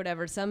sleep or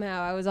whatever.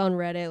 Somehow I was on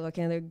Reddit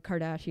looking at the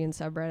Kardashian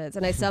subreddits,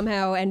 and I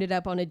somehow ended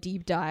up on a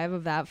deep dive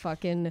of that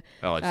fucking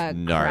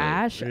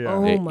crash. Yeah.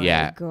 Oh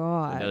my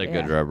god! Another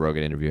good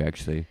Rogan interview,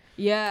 actually.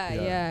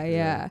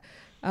 Yeah.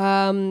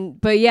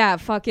 But yeah,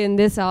 fucking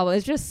this album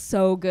is just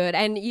so good,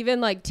 and even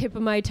like Tip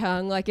of My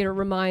Tongue, like it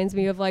reminds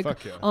me of like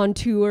on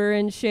tour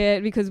and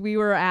shit, because we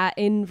were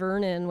in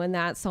Vernon when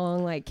that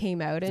song like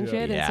came out and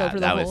shit, and so for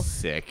the whole was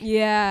sick.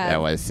 Yeah, that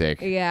was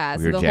sick. Yeah,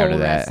 we so the whole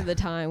rest of the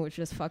time was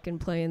just fucking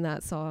playing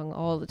that song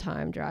all the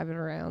time, driving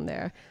around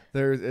there.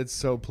 It's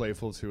so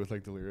playful too with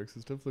like the lyrics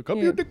and stuff. Like, come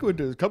here,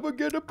 come and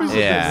get a piece of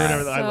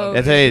this. I love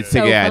it. It's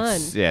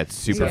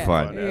super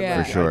fun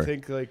for sure. I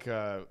think like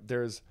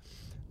there's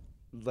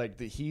like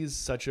he's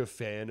such a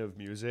fan of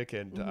music,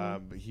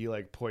 and he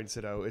like points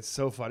it out. It's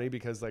so funny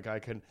because like I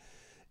can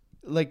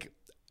like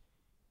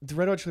the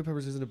Red Hot Chili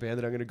Peppers isn't a band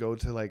that I'm gonna go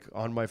to like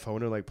on my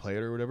phone and like play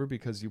it or whatever,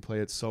 because you play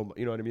it so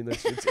you know what I mean.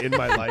 It's in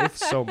my life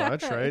so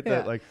much, right?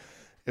 That like.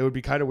 It would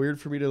be kind of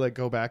weird for me to like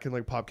go back and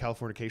like pop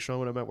Californication on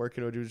when I'm at work,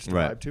 do just a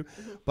vibe too.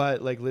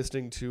 But like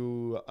listening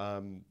to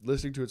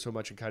it so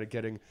much and kind of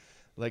getting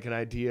like an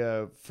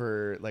idea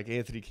for like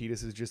Anthony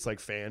Kiedis is just like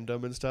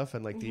fandom and stuff,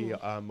 and like the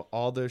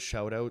all the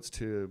shout outs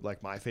to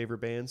like my favorite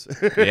bands.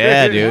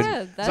 Yeah, dude.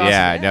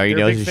 No, he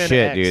knows his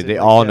shit, dude. They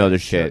all know their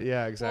shit.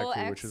 Yeah,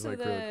 exactly. Which is like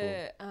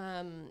really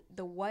cool.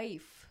 The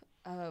wife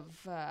of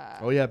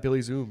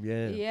Billy Zoom.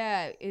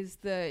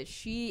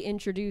 She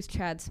introduced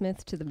Chad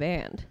Smith to the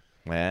band.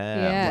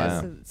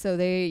 Wow. So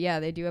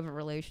they do have a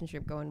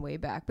relationship going way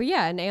back. But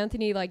yeah, and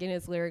Anthony like in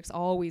his lyrics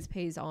always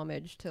pays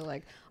homage to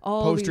like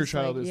all Poster these,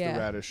 Child like, is the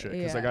raddest shit,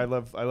 because like I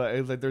love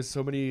like there's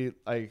so many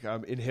like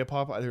in hip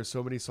hop there's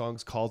so many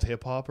songs called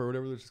hip hop or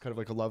whatever. There's just kind of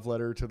like a love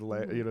letter to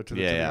the to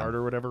the art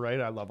or whatever, right?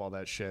 I love all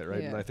that shit,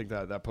 right? And I think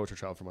that Poster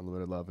Child from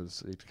Unlimited Love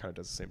it kind of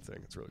does the same thing.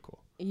 It's really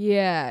cool.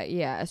 Yeah,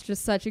 it's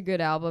just such a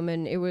good album,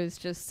 and it was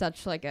just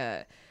such like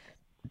a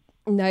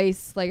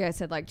nice, like I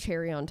said, like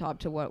cherry on top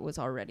to what was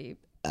already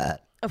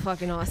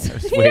fucking awesome. I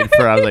was waiting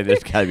for I was like,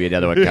 there's gotta be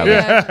another one coming.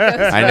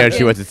 I know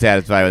she wasn't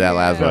satisfied with that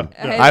last one.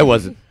 I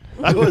wasn't.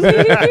 You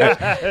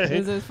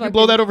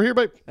blow that over here,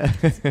 babe.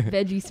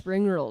 Veggie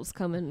spring rolls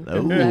coming.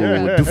 Oh,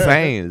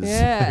 Dufans.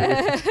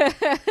 Yeah.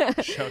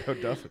 Shout out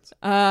Duffins.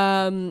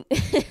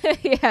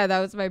 That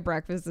was my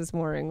breakfast this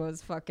morning.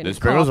 Was fucking. The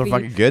spring rolls are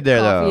fucking good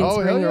there, though. Oh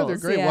hell yeah, they're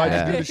great. Well, I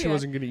just knew that she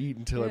wasn't gonna eat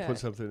until I put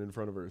something in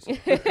front of her. So.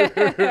 Here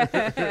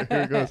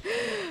it goes.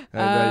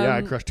 And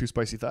I crushed 2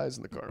 spicy thighs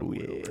in the car.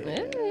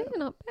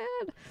 Not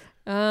bad.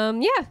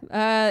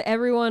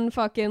 Everyone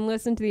fucking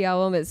listen to the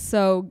album. It's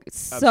so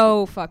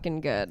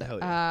fucking good. Hell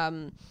yeah.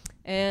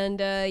 And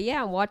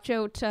watch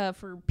out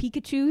for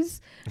Pikachus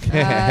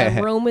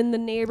roaming the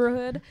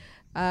neighborhood.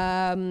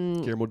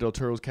 Guillermo del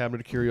Toro's Cabinet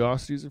of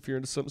Curiosities if you're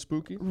into something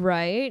spooky.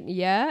 Right,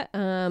 yeah.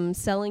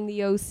 Selling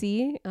the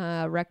OC,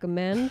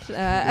 recommend.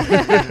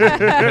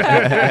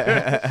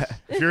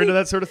 If you're into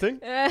that sort of thing.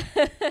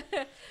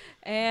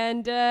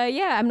 And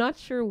I'm not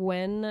sure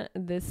when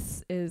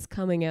this is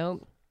coming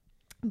out,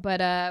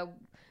 but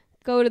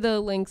go to the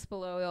links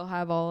below. You'll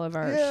have all of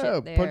our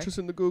shit there. Punch us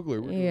in the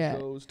Googler. We're doing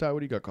shows. Ty, what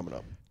do you got coming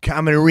up?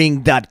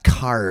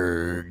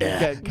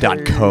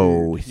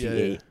 ComedyRing.card.co.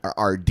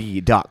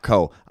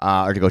 CARD.co.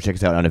 Or to go check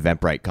us out on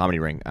Eventbrite. Comedy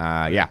Ring.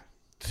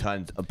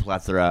 tons of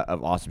plethora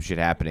of awesome shit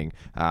happening.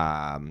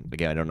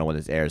 Again, I don't know when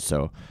this airs,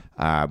 so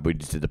we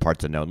just did the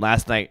Parts Unknown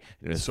last night.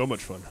 It was so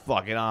much fun,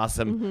 fucking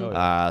awesome.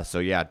 Mm-hmm. So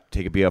yeah,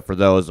 take a peek out for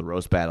those, the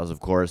roast battles, of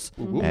course,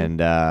 and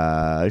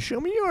show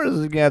me yours.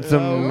 You got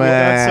some, we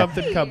got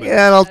something coming.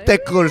 Yeah, I'll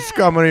ticklers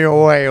coming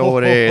your way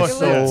over there.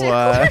 So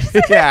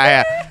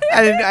yeah,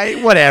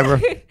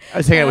 whatever. I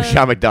was hanging out with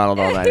Sean McDonald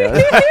all night.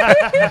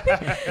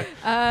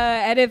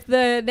 And if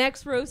the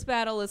next roast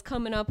battle is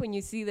coming up when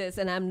you see this,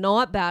 and I'm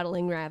not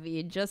battling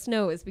Ravi, just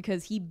know it's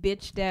because he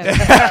bitched out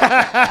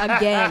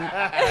again.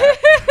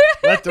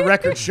 Let the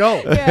record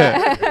show.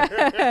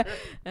 Yeah.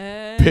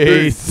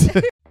 Peace.